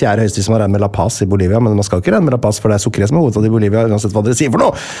 Fjerde høyeste som regner med La Paz I Bolivia, men man skal ikke regne med La Paz, for det Sucre som hovedstad I Bolivia, uansett hva dere sier for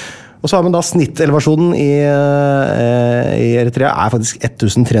noe. Og så har man da snittelevasjonen I Eritrea faktisk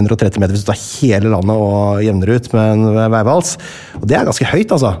 1330 meter hvis du tar hele landet og jevner ut med en veivals. Og det ganske høyt,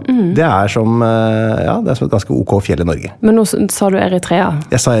 altså. Det som, det som et ganske ok fjell I Norge. Men nå sa du Eritrea.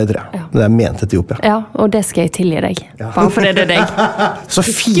 Jeg sa Eritrea. Ja. Det ment Etiopia. Ja, og det skal jeg tilgi deg. Bare fordi det deg. Så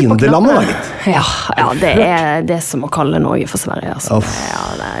fiendelandet, da, gitt. Ja, det det som å kalle Norge for Sverige. Altså.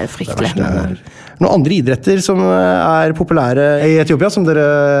 Det fryktelig. Noen andre idretter som populære I Etiopia, som dere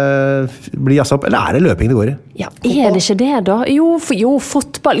blir jasset opp, eller det løping det går I? Ja, det ikke det da? Jo,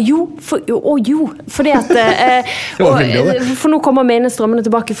 fotball. Fordi at for nå kommer minnestrømmene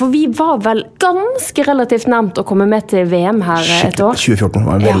tilbake, for vi var vel ganske relativt nærmt å komme med til VM her et år. 2014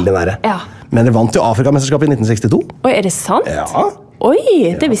 var veldig nære. Ja. Men det vant jo Afrikamesterskapet I 1962. Oi, det sant? Ja.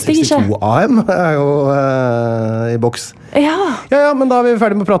 Oi, det visste jeg ikke. 62 AM jo I boks. Ja, men da vi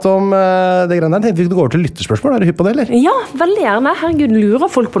ferdig med å prate om det greiene der. Tenkte vi kunne gå over til lytterspørsmål. Du hypp på det, eller? Ja, veldig gjerne. Herregud, lurer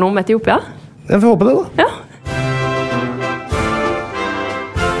folk på noe om Etiopia? Jeg får håpe det, da. Ja.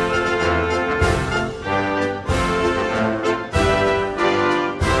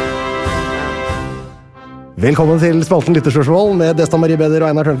 Velkommen til spalten Lytterspørsmål med Desta Marie Beder og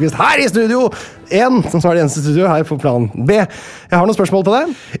Einar Tørnquist her I studio 1, som det eneste studio her på plan B. Jeg har noen spørsmål til deg.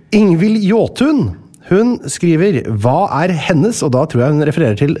 Ingvild Jåtun, hun skriver, hva hennes, og da tror jeg hun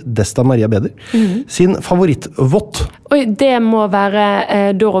refererer til Desta Maria Beder, sin favorittvott? Oi, det må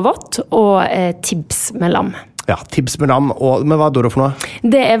være Doro-vott og Tibs med lam. Ja, Tibs med lam, men hva Doro for noe?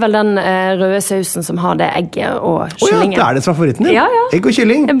 Det vel den røde sausen som har det egget og kyllingen. Ja, det det som favoritten din? Ja. Egg og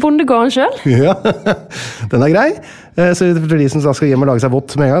kylling. Bondegården selv. Ja, den grei. Så for de som skal hjem og lage seg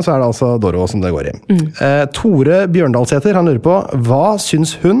vått med en gang, så det altså Doro som det går I. Tore Bjørndalsæter, han lurer på, hva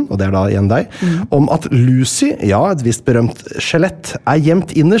syns hun, og det da igjen deg, om at Lucy, et visst berømt skjelett,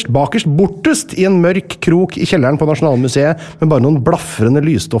 gjemt innerst, bakerst, bortest I en mørk krok I kjelleren på Nasjonalmuseet, med bare noen blaffrende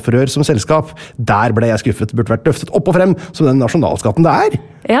lysstoffrør som selskap. Der ble jeg skuffet, burde vært løftet opp og frem som den nasjonalskatten det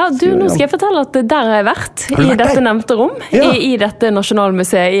Ja, nå skal jeg fortelle at der har jeg vært I dette nevnte rom, I dette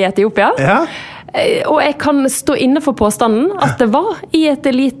Nasjonalmuseet I Etiopia. Ja. Og jeg kan stå inne for påstanden at det var I et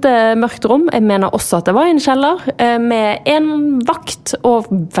lite mørkt rom. Jeg mener også at det var I en kjeller med en vakt og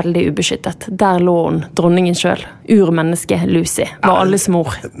veldig ubeskyttet. Der lå hun, dronningen selv, urmenneske Lucy, var alles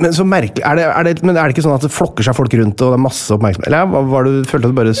mor. Men så merkelig, men det ikke sånn at det flokker seg folk rundt og det masse oppmerksomhet? Eller følte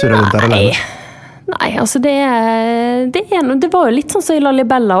du bare surret rundt der alene? Nei, altså det var jo litt sånn som I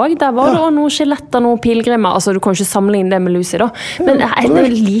Lalibella også. Der var det også noen skjeletter, noen pilgrimer. Altså, du kan ikke sammenligne det med Lucy da. Men det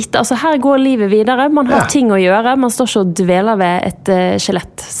lite, altså her går livet videre. Man har ting å gjøre. Man står ikke og dveler ved et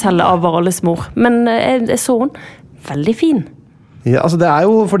skjelett, selv av alles mor. Men jeg så hun veldig fin. Ja, altså det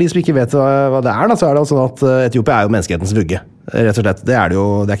jo, for de som ikke vet hva det da, så det sånn at Etiopia jo menneskehetens vugge. Rett og slett, det det jo,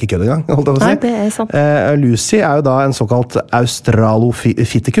 det ikke kødd engang, holdt jeg på å si. Nei, det sant. Lucy jo da en såkalt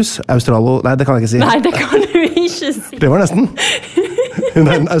Australopithecus. Nei, det kan jeg ikke si. Nei, det kan du ikke si. Det var nesten. Hun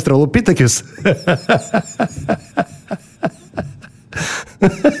en Australopithecus.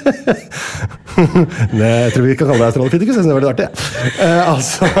 Jeg tror vi kan kalle det Australopithecus, jeg synes det var litt artig.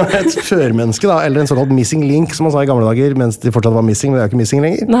 Altså et førmenneske da, eller en såkalt missing link, som man sa I gamle dager, mens de fortsatt var missing, men det ikke missing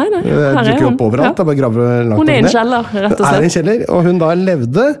lenger. Nei, det dukker jo opp overalt, det bare graver langt hun en kjeller, rett og slett. En kjeller, og hun da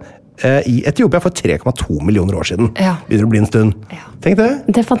levde I Etiopia for 3,2 millioner år siden. Begynner å bli en stund. Tenk det.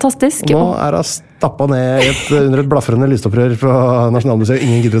 Det fantastisk. Nå det stappa ned under et blaffrende lystopprør på Nasjonalmuseet.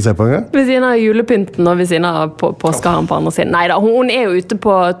 Ingen gidder å se på engang. Ved siden av julepynten og ved siden av påskeharen på andre siden. Neida, hun jo ute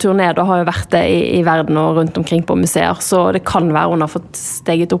på turné og har jo vært det I verden og rundt omkring på museer, så det kan være hun har fått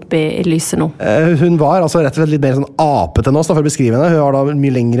steget opp I lyset nå. Hun var altså rett og slett litt mer sånn apet enn oss da, for å beskrive henne. Hun har da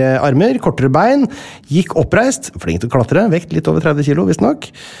mye lengre armer, kortere bein, gikk oppreist, flink til å klatre, vekt litt over 30 kilo, visst nok.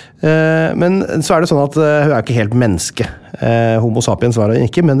 Men så det sånn at hun ikke helt menneske. Homo sapiens var hun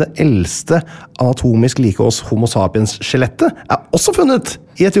ikke, men det eldste anatomisk like oss Homo sapiens-skjelettet også funnet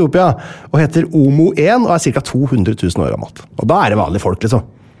I Etiopia, og heter Omo 1 og ca. 200 000 år gammelt. Og da det vanlige folk, liksom.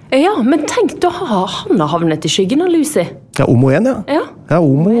 Ja, men tenk, da har han havnet I skyggen av Lucy. Ja, Omo 1, ja. Ja,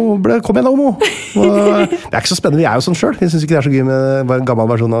 Omo kom igjen da, Omo. Det ikke så spennende, vi jo sånn selv. Jeg synes ikke det så gøy med bare en gammel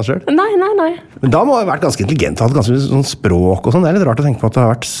versjon av oss selv. Nei. Men da må det ha vært ganske intelligent, hatt ganske sånn språk og sånn. Det litt rart å tenke på at det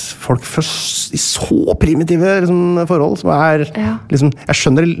har vært folk i så primitive liksom, forhold, som liksom, jeg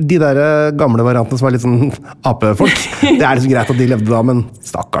skjønner de der gamle variantene som litt sånn apefolk. Det liksom greit at de levde da, men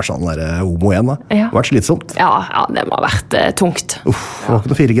stakkars sånn der Omo igjen da. Det har vært slitsomt. Ja, det må ha vært tungt. Det var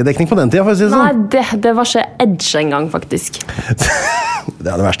ikke noe 4G-dekning på den tida, for å si det sånn. Nei, det var ikke edge engang, faktisk.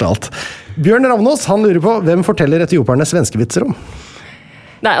 Det det verste av alt. Bjørn Ravnås, han lurer på, hvem forteller etioperne svenskevitser om?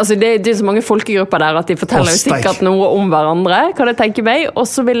 Nei, altså det så mange folkegrupper der at de forteller jo sikkert noe om hverandre, kan jeg tenke meg. Og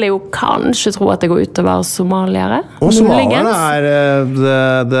så vil jeg jo kanskje tro at det går utover somaliere. Og somalierne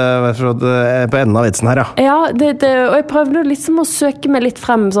på enden av vitsen her, ja. Ja, og jeg prøvde liksom å søke meg litt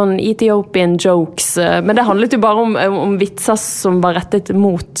frem sånn Ethiopian jokes, men det handlet jo bare om vitser som var rettet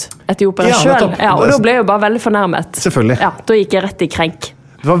mot etiopere selv. Ja, og da ble jeg jo bare veldig fornærmet. Selvfølgelig. Ja, da gikk jeg rett i krenk.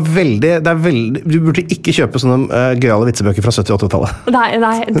 Det er veldig, du burde ikke kjøpe sånne gøyale vitsebøker fra 70-80-tallet. Nei,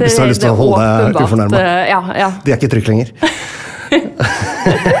 hvis du har lyst til å holde deg ufornærmet. Ja. De ikke trykk lenger.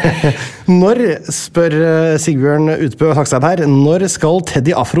 Når, spør Sigbjørn Utbø Sakseid her, når skal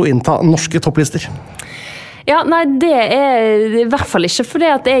Teddy Afro innta norske topplister? Ja, nei, det i hvert fall ikke fordi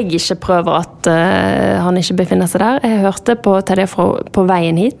at jeg ikke prøver at han ikke befinner seg der. Jeg hørte på Teddy Afro på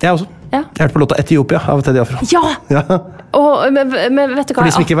veien hit. Jeg også. Ja. Jeg hørte på låta Etiopia av Teddy Afro. Ja! Men vet du hva? For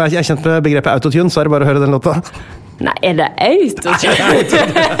de som ikke er kjent med begrepet autotune, så det bare å høre den låta. Nei, det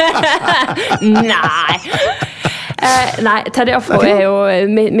autotune? Nei! Nei, Teddy Afro jo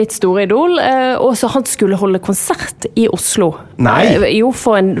mitt store idol, og så han skulle holde konsert i Oslo. Nei. Jo,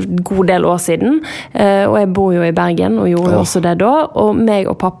 for en god del år siden, og jeg bor jo i Bergen og gjorde også det da, og meg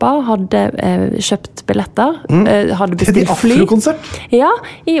og pappa hadde kjøpt billetter, hadde bestilt fly. Teddy Afro-konsert? Ja,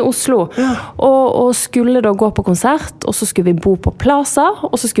 i Oslo. Ja. Og skulle da gå på konsert, og så skulle vi bo på Plaza,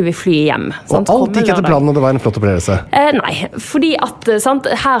 og så skulle vi fly hjem. Og alt gikk etter planen, og det var en flott opplevelse? Nei, fordi at,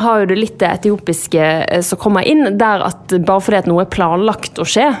 her har jo du litt det etiopiske som kommer inn, der at bare fordi at noe planlagt å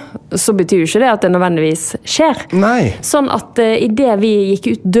skje, så betyr jo ikke det at det nødvendigvis skjer. Nei. Sånn at i det vi gikk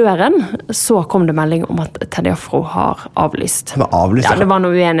ut døren, så kom det melding om at Teddy Afro har avlyst. Det var avlyst, ja. Det var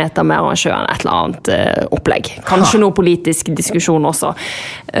noen uenigheter med arrangøren, et eller annet opplegg. Kanskje noe politisk diskusjon også.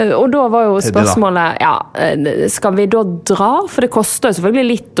 Og da var jo spørsmålet, skal vi da dra? For det koster jo selvfølgelig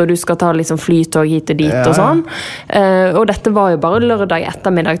litt, og du skal ta liksom flytog hit og dit og sånn. Og dette var jo bare lørdag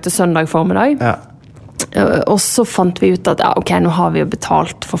ettermiddag til søndag formiddag. Ja. Og så fant vi ut at ok, nå har vi jo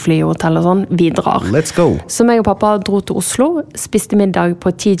betalt for fly og hotell og sånn, vi drar. Let's go. Så meg og pappa dro til Oslo, spiste middag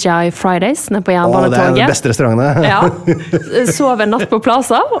på TGI Fridays nede på Jernbanetoget. Det de beste restaurantene. Ja. Sov en natt på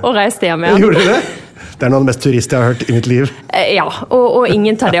Plaza og reiste hjem igjen. Gjorde du det? Det noe av det mest turist jeg har hørt i mitt liv. Ja, og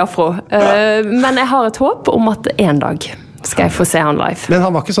ingen Teddy Afro. Men jeg har et håp om at en dag skal jeg få se han live. Men han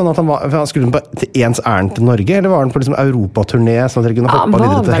var ikke sånn at han skulle på ens ærend til Norge, eller var han på liksom Europaturné, sånn at dere kunne hoppe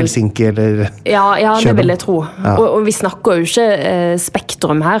videre til Helsinki, eller Ja, det vil jeg tro. Ja. Og vi snakker jo ikke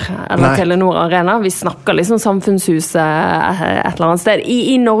Spektrum her, eller Telenor Arena, vi snakker liksom Samfunnshuset et eller annet sted.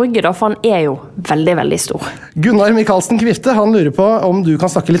 I Norge da, for han jo veldig, veldig stor. Gunnar Michaelsen Kvifte, han lurer på om du kan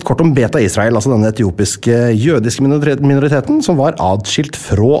snakke litt kort om Beta Israel, altså denne etiopiske jødiske minoriteten, som var adskilt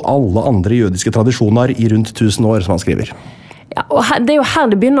fra alle andre jødiske tradisjoner i rundt 1000 år, som han skriver. Ja, og det jo her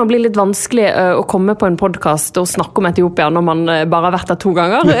det begynner å bli litt vanskelig å komme på en podcast og snakke om Etiopia når man bare har vært der 2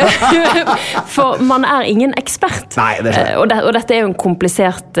 ganger. For man ingen ekspert. Nei, det og dette jo en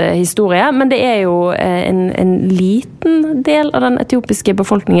komplisert historie, men det jo en liten del av den etiopiske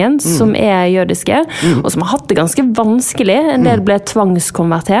befolkningen som jødiske, og som har hatt det ganske vanskelig. En del ble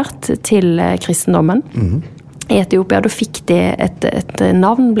tvangskonvertert til kristendommen. I Etiopia, da fikk de et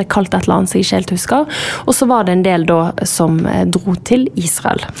navn, ble kalt et eller annet som jeg ikke helt husker, og så var det en del da som dro til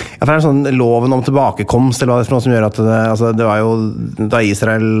Israel. Ja, for det sånn loven om tilbakekomst, eller hva det noe som gjør at det var jo da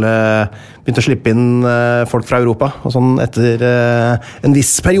Israel begynte å slippe inn folk fra Europa, og sånn etter en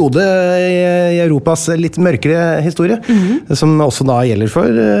viss periode i Europas litt mørkere historie, som også da gjelder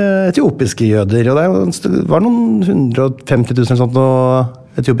for etiopiske jøder, og det var noen 150 000 eller sånt og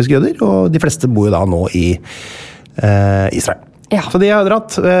etiopiske jøder, og de fleste bor jo da nå i Israel. Ja. Så de har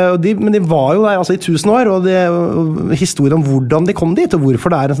dratt, men de var jo der altså, i 1000 år, og historien om hvordan de kom dit, og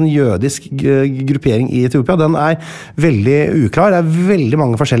hvorfor det en sånn jødisk gruppering i Etiopia, den veldig uklar. Det veldig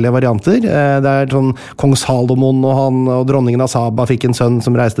mange forskjellige varianter. Det sånn Kong Salomon og dronningen av Saba fikk en sønn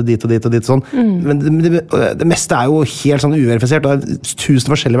som reiste dit og dit og dit. Sånn. Men det meste jo helt sånn uverifisert, og det 1000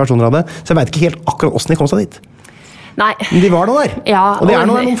 forskjellige versjoner av det, så jeg vet ikke helt akkurat hvordan de kom seg dit. Nei. Men de var nå der, og det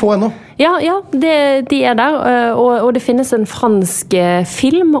noen få ennå. Ja, de der, og det finnes en fransk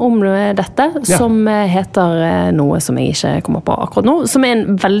film om dette, som heter noe som jeg ikke kommer på akkurat nå, som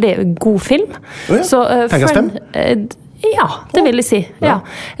en veldig god film. Så, Terningkast 5? Ja, det vil jeg si. Ja.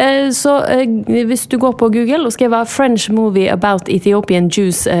 Så hvis du går på Google og skriver French movie about Ethiopian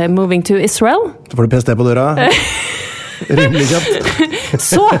Jews moving to Israel, så får du PST på døra. Rimelig kjapt.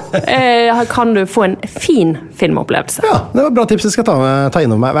 Så kan du få en fin filmopplevelse. Ja, det var bra tips. Jeg skal ta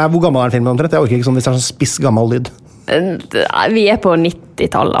innom meg. Hvor gammel er filmen omtrent? Jeg orker ikke sånn hvis det sånn spiss gammel lyd. Vi på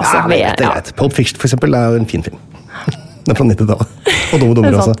 90-tallet. Altså. Det er greit. Pulp Fiction for eksempel er jo en fin film. Den er fra 90-tallet. Og Dum og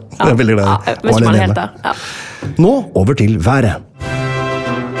Dummer også. Jeg er veldig glad. Nå over til været.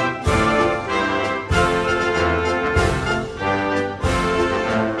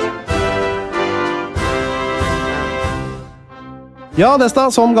 Ja, Desta,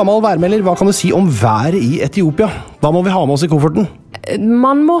 som gammel værmelder, hva kan du si om været i Etiopia? Hva må vi ha med oss i kofferten?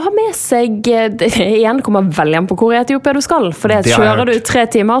 Man må ha med seg, igjen kommer veldig an på hvor i Etiopia du skal, for kjører du 3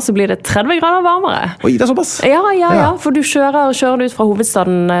 timer, så blir det 30 grader varmere. Oi, det er såpass? Ja, for du kjører du ut fra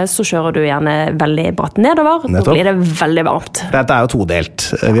hovedstaden, så kjører du gjerne veldig bratt nedover, da blir det veldig varmt. Dette er jo todelt.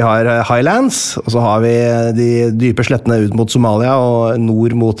 Vi har Highlands, og så har vi de dype slettene ut mot Somalia og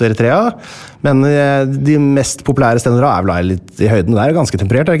nord mot Eritrea, men de mest populære stedene er vel litt i høyden, det er ganske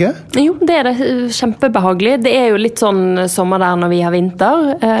temperert, er det ikke? Jo, det er det, kjempebehagelig. Det er jo litt sånn sommer der når vi har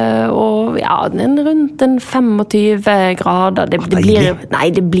vinter, og rundt 25 grader. Det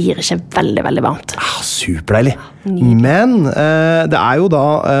blir ikke veldig, veldig varmt. Superdeilig. Men det er jo da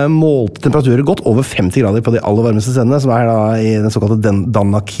målt temperaturer godt over 50 grader på de aller varmeste stedene, som er da i den såkalte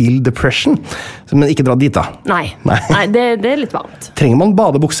Danakil Depression. Men ikke dra dit da. Nei, det er litt varmt. Trenger man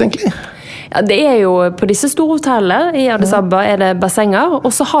badebukse egentlig? Ja, det er jo på disse store hotellene i Addis Ababa er det bassenger,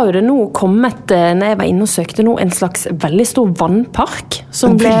 og så har jo det nå kommet, når jeg var inne og søkte nå, en slags veldig stor vannpark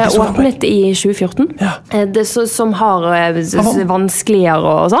som ble åpnet i 2014, som har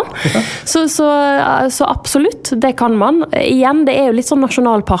vanskeligere og sånn. Så absolutt, det kan man. Igjen, det er jo litt sånn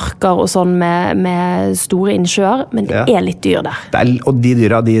nasjonalparker og sånn med store innsjøer, men det er litt dyr der. Og de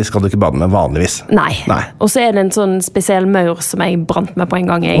dyra, de skal du ikke bade med vanligvis? Nei. Og så er det en sånn spesiell maur som jeg brant med på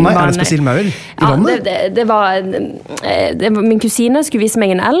en gang. Er det en spesiell maur? Det var min kusine skulle vise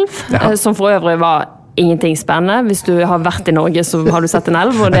meg en elv, som for øvrig var ingenting spennende. Hvis du har vært i Norge, så har du sett en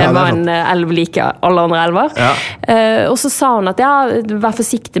elv, og det var en elv like alle andre elver. Og så sa hun at vær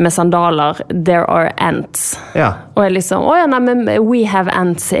forsiktig med sandaler, there are ants. Og jeg liksom, men we have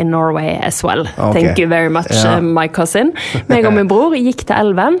ants in Norway as well. Thank you very much, my cousin. Meg og min bror gikk til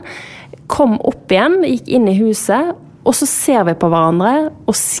elven, kom opp igjen, gikk inn i huset, og så ser vi på hverandre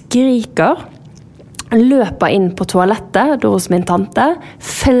og skriker, løper inn på toalettet hos min tante,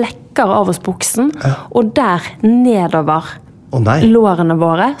 flekker av oss buksen, og der nedover lårene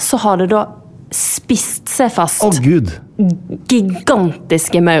våre, så har det da spist seg fast. Gud.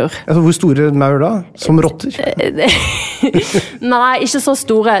 Gigantiske maur. Hvor store maur da? Som rotter? Nei, ikke så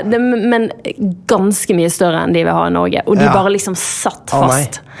store, men ganske mye større enn de vi har i Norge. Og de bare liksom satt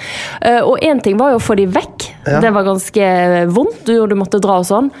fast. Og en ting var jo å få de vekk. Det var ganske vondt, du måtte dra og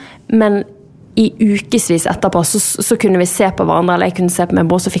sånn. Men i ukesvis etterpå så kunne vi se på hverandre, eller jeg kunne se på min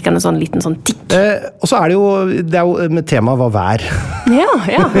bror, så fikk han en sånn liten sånn tikk. Og så er det jo med tema var vær. Vær,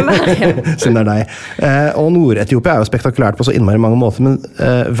 Siden det er deg. Og Nord-Etiopia er jo spektakulært på så innmari mange måter, men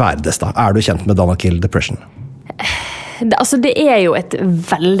værdes da? Er du kjent med Danakil Depression? Det er jo et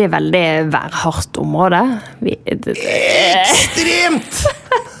veldig, veldig værhardt område. Ekstremt!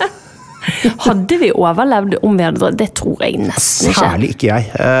 Hadde vi overlevd om vi hadde det tror jeg nesten ikke. Særlig ikke jeg.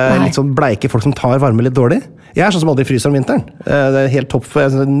 Litt sånn bleike folk som tar varme litt dårlig. Jeg er sånn som aldri fryser om vinteren. Det er helt topp,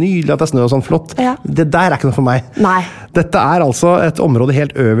 nydelig at det er snø og sånn flott. Det der er ikke noe for meg. Nei. Dette er altså et område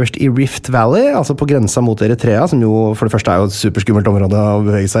helt øverst i Rift Valley, altså på grensa mot Eritrea, som jo for det første er jo et superskummelt område å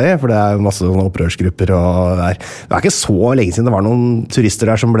bevege seg i, for det er masse sånne opprørsgrupper og det er ikke så lenge siden det var noen turister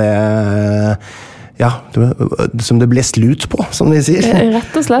der som ble som det ble slut på, som de sier.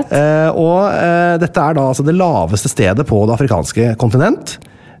 Rett og slett. Og dette er da altså det laveste stedet på det afrikanske kontinent.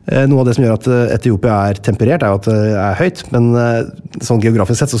 Noe av det som gjør at Etiopia er temperert, er jo at det er høyt, men sånn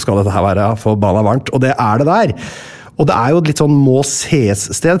geografisk sett så skal dette her være forbanna varmt, og det er det der. Og det er jo et litt sånn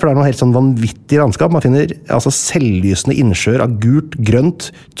må-ses-sted, for det er noe helt sånn vanvittig landskap. Man finner altså selvlysende innsjøer av gult,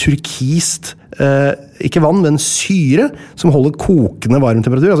 grønt, turkist ikke vann, men syre, som holder kokende varm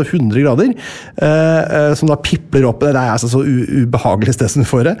temperatur, altså 100 grader, som da pipler opp. Det altså så ubehagelig sted som du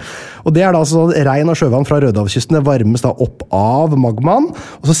får det. Og det da altså regn og sjøvann fra Rødehavskysten, det varmes da opp av magmaen,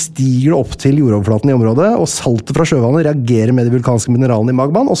 og så stiger det opp til jordoverflaten i området, og saltet fra sjøvannet reagerer med de vulkanske mineralene i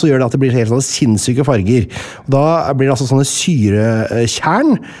magmaen, og så gjør det at det blir helt sånne sinnssyke farger. Og da blir det altså sånne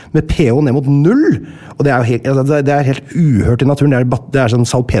syrekjern med pH ned mot 0, og det er helt uhørt i naturen. Det er sånn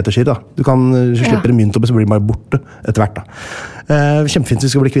salpetersyre da. Du kan slippe det mynt opp, så blir det bare borte etter hvert da. Kjempefint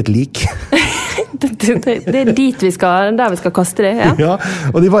vi skal bli kvitt lik. Det dit der vi skal kaste det, ja.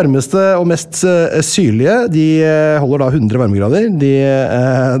 Og de varmeste og mest syrlige, de holder da 100 varmegrader. De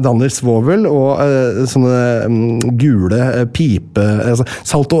danner svovel og sånne gule pipe, altså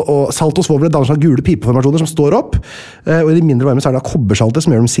salt og svovel danner sånne gule pipeformasjoner som står opp, og i de mindre varme så det da kobbersaltet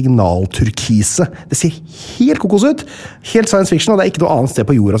som gjør dem signalturkise. Det ser helt kokos ut, helt science fiction, og det ikke noe annet sted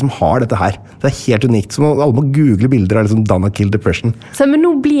på jorda som har dette her. Det helt unikt, så alle må google bilder av liksom Danakil Depression. Men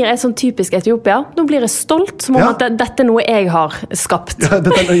nå blir jeg sånn typisk Etiopia. Nå blir jeg stolt, som om at dette noe jeg har skapt.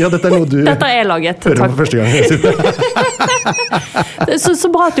 Dette noe du dette er laget. Hører på første gang. så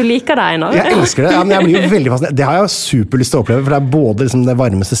bra at du liker det, Einar. Jeg elsker det, men jeg blir jo veldig fascinert. Det har jeg superlyst til å oppleve, for det både liksom det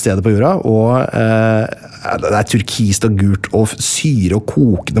varmeste stedet på jorda, og det turkist og gult, og syre og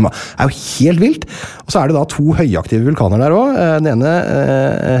kokende. Det jo helt vilt. Og så det da 2 høyaktive vulkaner der også. Den ene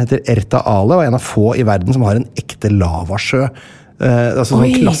heter Erta Ale, og en av få i verden som har en ekte lavasjø. Altså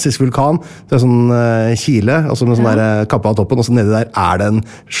sånn klassisk vulkan, det sånn kile, og så med sånn der kappe av toppen, og så nedi der det en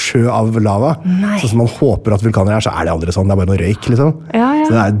sjø av lava. Så som man håper at vulkaner så det aldri sånn, det bare noe røyk, liksom.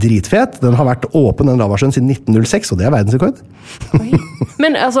 Så det dritfet. Den har vært åpen, den lavasjøen, siden 1906, og det verdensrekord.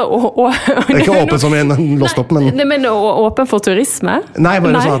 Men altså det ikke åpen som en låst opp, men åpen for turisme? Nei,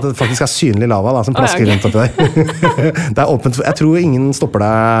 bare sånn at det faktisk synlig lava da, som plasker rundt oppi der. Det åpent, jeg tror ingen stopper deg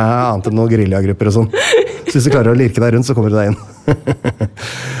annet enn noen guerillagrupper og sånn. Så hvis du klarer å lirke deg rundt, så kommer du deg inn.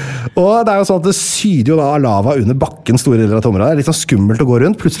 Og det jo sånn at det syder jo da lava under bakken store deler av tomra. Det litt sånn skummelt å gå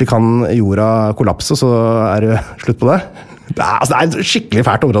rundt. Plutselig kan jorda kollapse, så det slutt på det. Det et skikkelig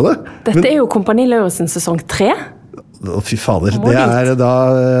fælt område. Dette jo Kompani Lauritzen sesong 3. Fy fader, det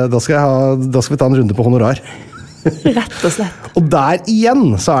da skal vi ta en runde på honorar. Rett og slett. Og der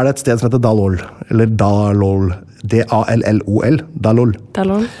igjen så det et sted som heter Dalol, eller Dalol, D-A-L-L-O-L, Dalol.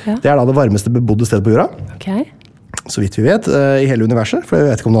 Dalol, ja. Det da det varmeste bebodde stedet på jorda. Ok. Så vidt vi vet, i hele universet, for jeg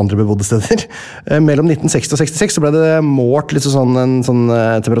vet ikke om noen andre bebodde steder. Mellom 1960 og 66 så ble det målt litt en sånn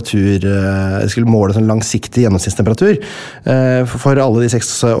temperatur, jeg skulle måle en langsiktig gjennomsnittstemperatur, for alle de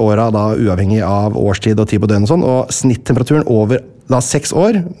 6 årene da uavhengig av årstid og tid på døgn og sånn, og snittemperaturen over da 6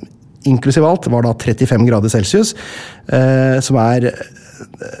 år, inklusiv alt, var da 35 grader Celsius, som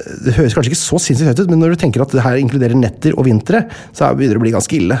det høres kanskje ikke så sinnssykt høyt ut, men når du tenker at det her inkluderer netter og vintre, så begynner det å bli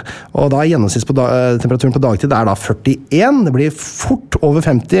ganske ille. Og da gjennomsnittstemperaturen på dagtid da 41, det blir fort over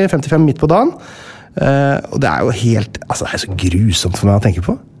 50-55 midt på dagen. Og det jo helt, altså det så grusomt for meg å tenke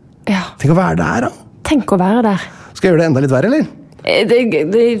på. Ja. Tenk å være der da. Tenk å være der. Skal jeg gjøre det enda litt verre, eller?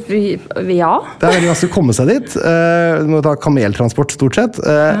 Ja. Det veldig vanskelig å komme seg dit. Du må ta kameltransport stort sett.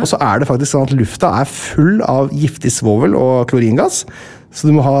 Og så det faktisk sånn at lufta full av giftig svovel og kloringass. Så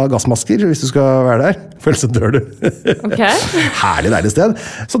du må ha gassmasker hvis du skal være der. For ellers så dør du. Okay. Herlig deilig sted.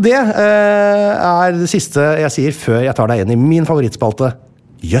 Så det det siste jeg sier før jeg tar deg inn i min favorittspalte.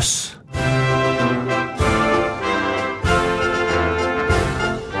 Jøss.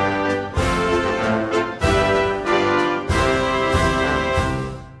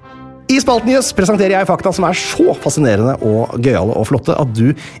 I spalten Jøss presenterer jeg fakta som så fascinerende og gøyale og flotte at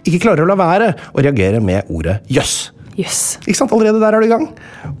du ikke klarer å la være å reagere med ordet jøss. Yes. Ikke sant? Allerede der du i gang.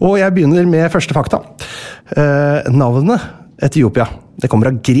 Og jeg begynner med første fakta. Navnet Etiopia, det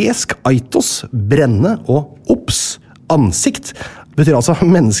kommer av gresk aitos, brenne og ops, ansikt. Det betyr altså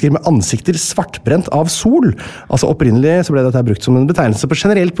mennesker med ansikter svartbrent av sol. Altså opprinnelig så ble dette brukt som en betegnelse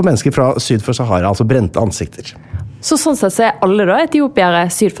generelt på mennesker fra syd for Sahara, altså brente ansikter. Så sånn sett så alle da etiopiere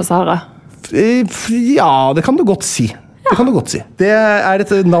syd for Sahara? Ja, det kan du godt si. Det kan du godt si. Det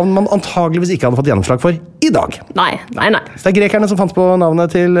et navn man antageligvis ikke hadde fått gjennomslag for i dag. Nei. Så det grekerne som fant på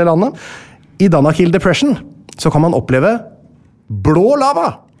navnet til landet. I Danakil Depression så kan man oppleve blå lava.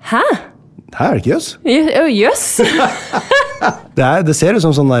 Hæ? Her det ikke jøss? Jøss? Det ser ut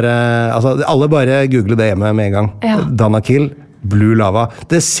som sånn der, altså alle bare googler det hjemme med en gang. Ja. Danakil, blue lava.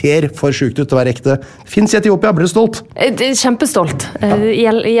 Det ser for sjukt ut til å være ekte. Finns i Etiopia, blir du stolt? Kjempestolt.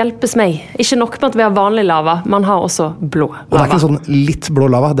 Hjelpes meg. Ikke nok med at vi har vanlig lava, man har også blå lava. Og det ikke sånn litt blå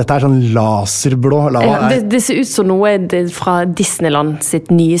lava, dette sånn laserblå lava. Det ser ut som noe fra Disneyland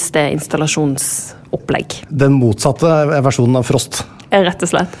sitt nyeste installasjonsopplegg. Den motsatte versjonen av Frost. Rett og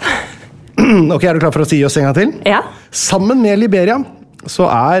slett. Ok, du klar for å si oss en gang til? Ja. Sammen med Liberia så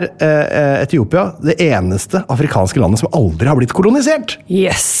Etiopia det eneste afrikanske landet som aldri har blitt kolonisert.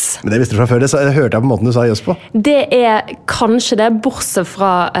 Yes. Men det visste du fra før, det hørte jeg på måten du sa jøss på. Det kanskje det, bortsett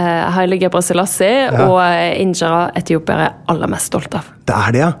fra Haile Gebrselassie og Injera Etiopia aller mest stolt av. Det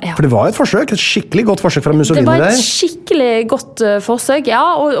det, ja. For det var et forsøk, et skikkelig godt forsøk fra Mussolini der. Det var et skikkelig godt forsøk, ja,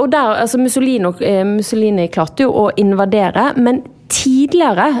 og der, altså Mussolini klarte jo å invadere, men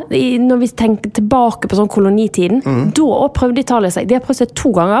tidligere, når vi tenker tilbake på sånn kolonitiden, da prøvde Italia seg. De har prøvd seg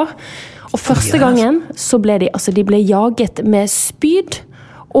 2 ganger, og første gangen så ble de ble jaget med spyd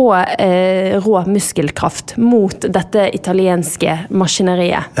og rå muskelkraft mot dette italienske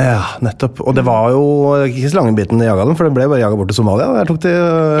maskineriet. Ja, nettopp. Og det var jo ikke så lange biten de jaget dem, for det ble bare jaget bort til Somalia. Der tok de...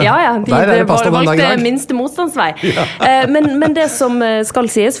 de valgte minste motstandsvei. Ja. Men det som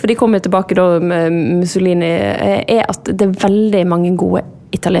skal sies, for de kom jo tilbake da med Mussolini, at det veldig mange gode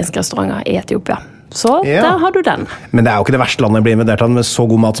italienske restauranter i Etiopia. Så der har du den. Men det jo ikke det verste landet å bli invadert av med så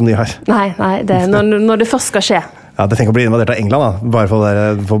god mat som de har. Nei, når det først skal skje. Ja, jeg tenker å bli invadert av England da, bare for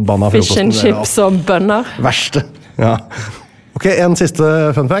det forbanna frokosten. Fish and chips og bønner. Verste, ja. Ok, en siste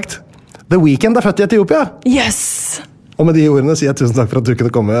fun fact. The Weeknd født i Etiopia. Yes! Og med de ordene sier jeg tusen takk for at du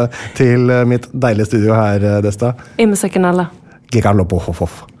kunne komme til mitt deilige studio her, Desta. Imesekenella.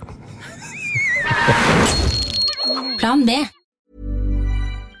 Gigalopohofof. Plan B.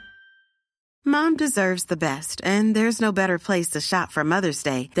 Mom deserves the best, and there's no better place to shop for Mother's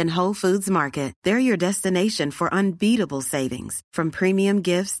Day than Whole Foods Market. They're your destination for unbeatable savings, from premium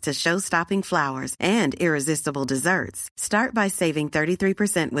gifts to show-stopping flowers and irresistible desserts. Start by saving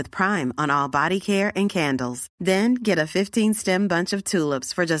 33% with Prime on all body care and candles. Then get a 15-stem bunch of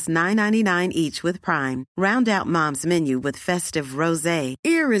tulips for just $9.99 each with Prime. Round out Mom's menu with festive rosé,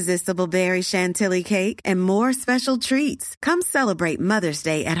 irresistible berry chantilly cake, and more special treats. Come celebrate Mother's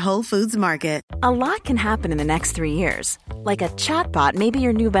Day at Whole Foods Market. A lot can happen in the next 3 years. Like a chatbot may be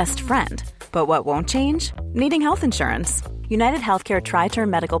your new best friend. But what won't change? Needing health insurance. United Healthcare Tri-Term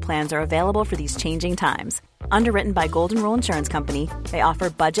Medical Plans are available for these changing times. Underwritten by Golden Rule Insurance Company, they offer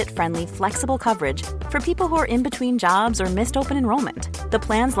budget-friendly, flexible coverage for people who are in between jobs or missed open enrollment. The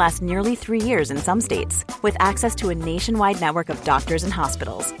plans last nearly 3 years in some states, with access to a nationwide network of doctors and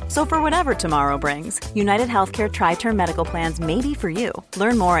hospitals. So for whatever tomorrow brings, United Healthcare Tri-Term Medical Plans may be for you.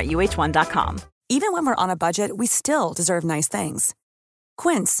 Learn more at uh1.com. Even when we're on a budget, we still deserve nice things.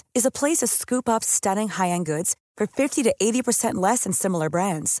 Quince is a place to scoop up stunning high-end goods for 50 to 80% less than similar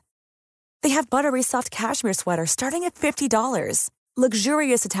brands. They have buttery soft cashmere sweaters starting at $50,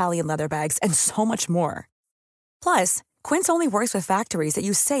 luxurious Italian leather bags, and so much more. Plus, Quince only works with factories that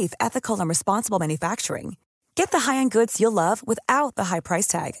use safe, ethical, and responsible manufacturing. Get the high-end goods you'll love without the high price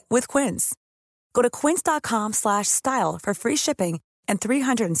tag with Quince. Go to quince.com/style for free shipping and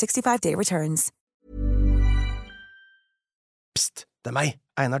 365-day returns. Psst, det meg,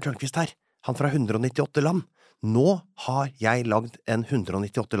 Einar Tørnquist her, han fra 198 land. Nå har jeg lagd en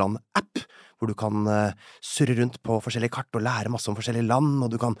 198 land-app, hvor du kan surre rundt på forskjellige kart og lære masse om forskjellige land, og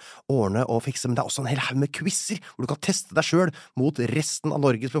du kan ordne og fikse, men det også en hel haug med quizer, hvor du kan teste deg selv mot resten av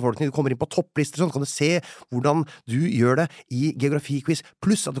Norges befolkning. Du kommer inn på topplister, sånn kan du se hvordan du gjør det i geografiquiz,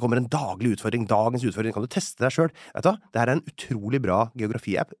 pluss at det kommer en daglig utfordring. Dagens utfordring kan du teste deg selv. Vet du, det er en utrolig bra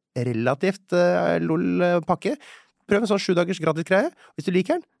geografi-app, relativt lol-pakke. Prøv en sånn 7 dagers gratis greie. Hvis du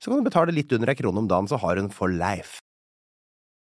liker den, så kan du betale litt under 1 krone om dagen, så har du den for life.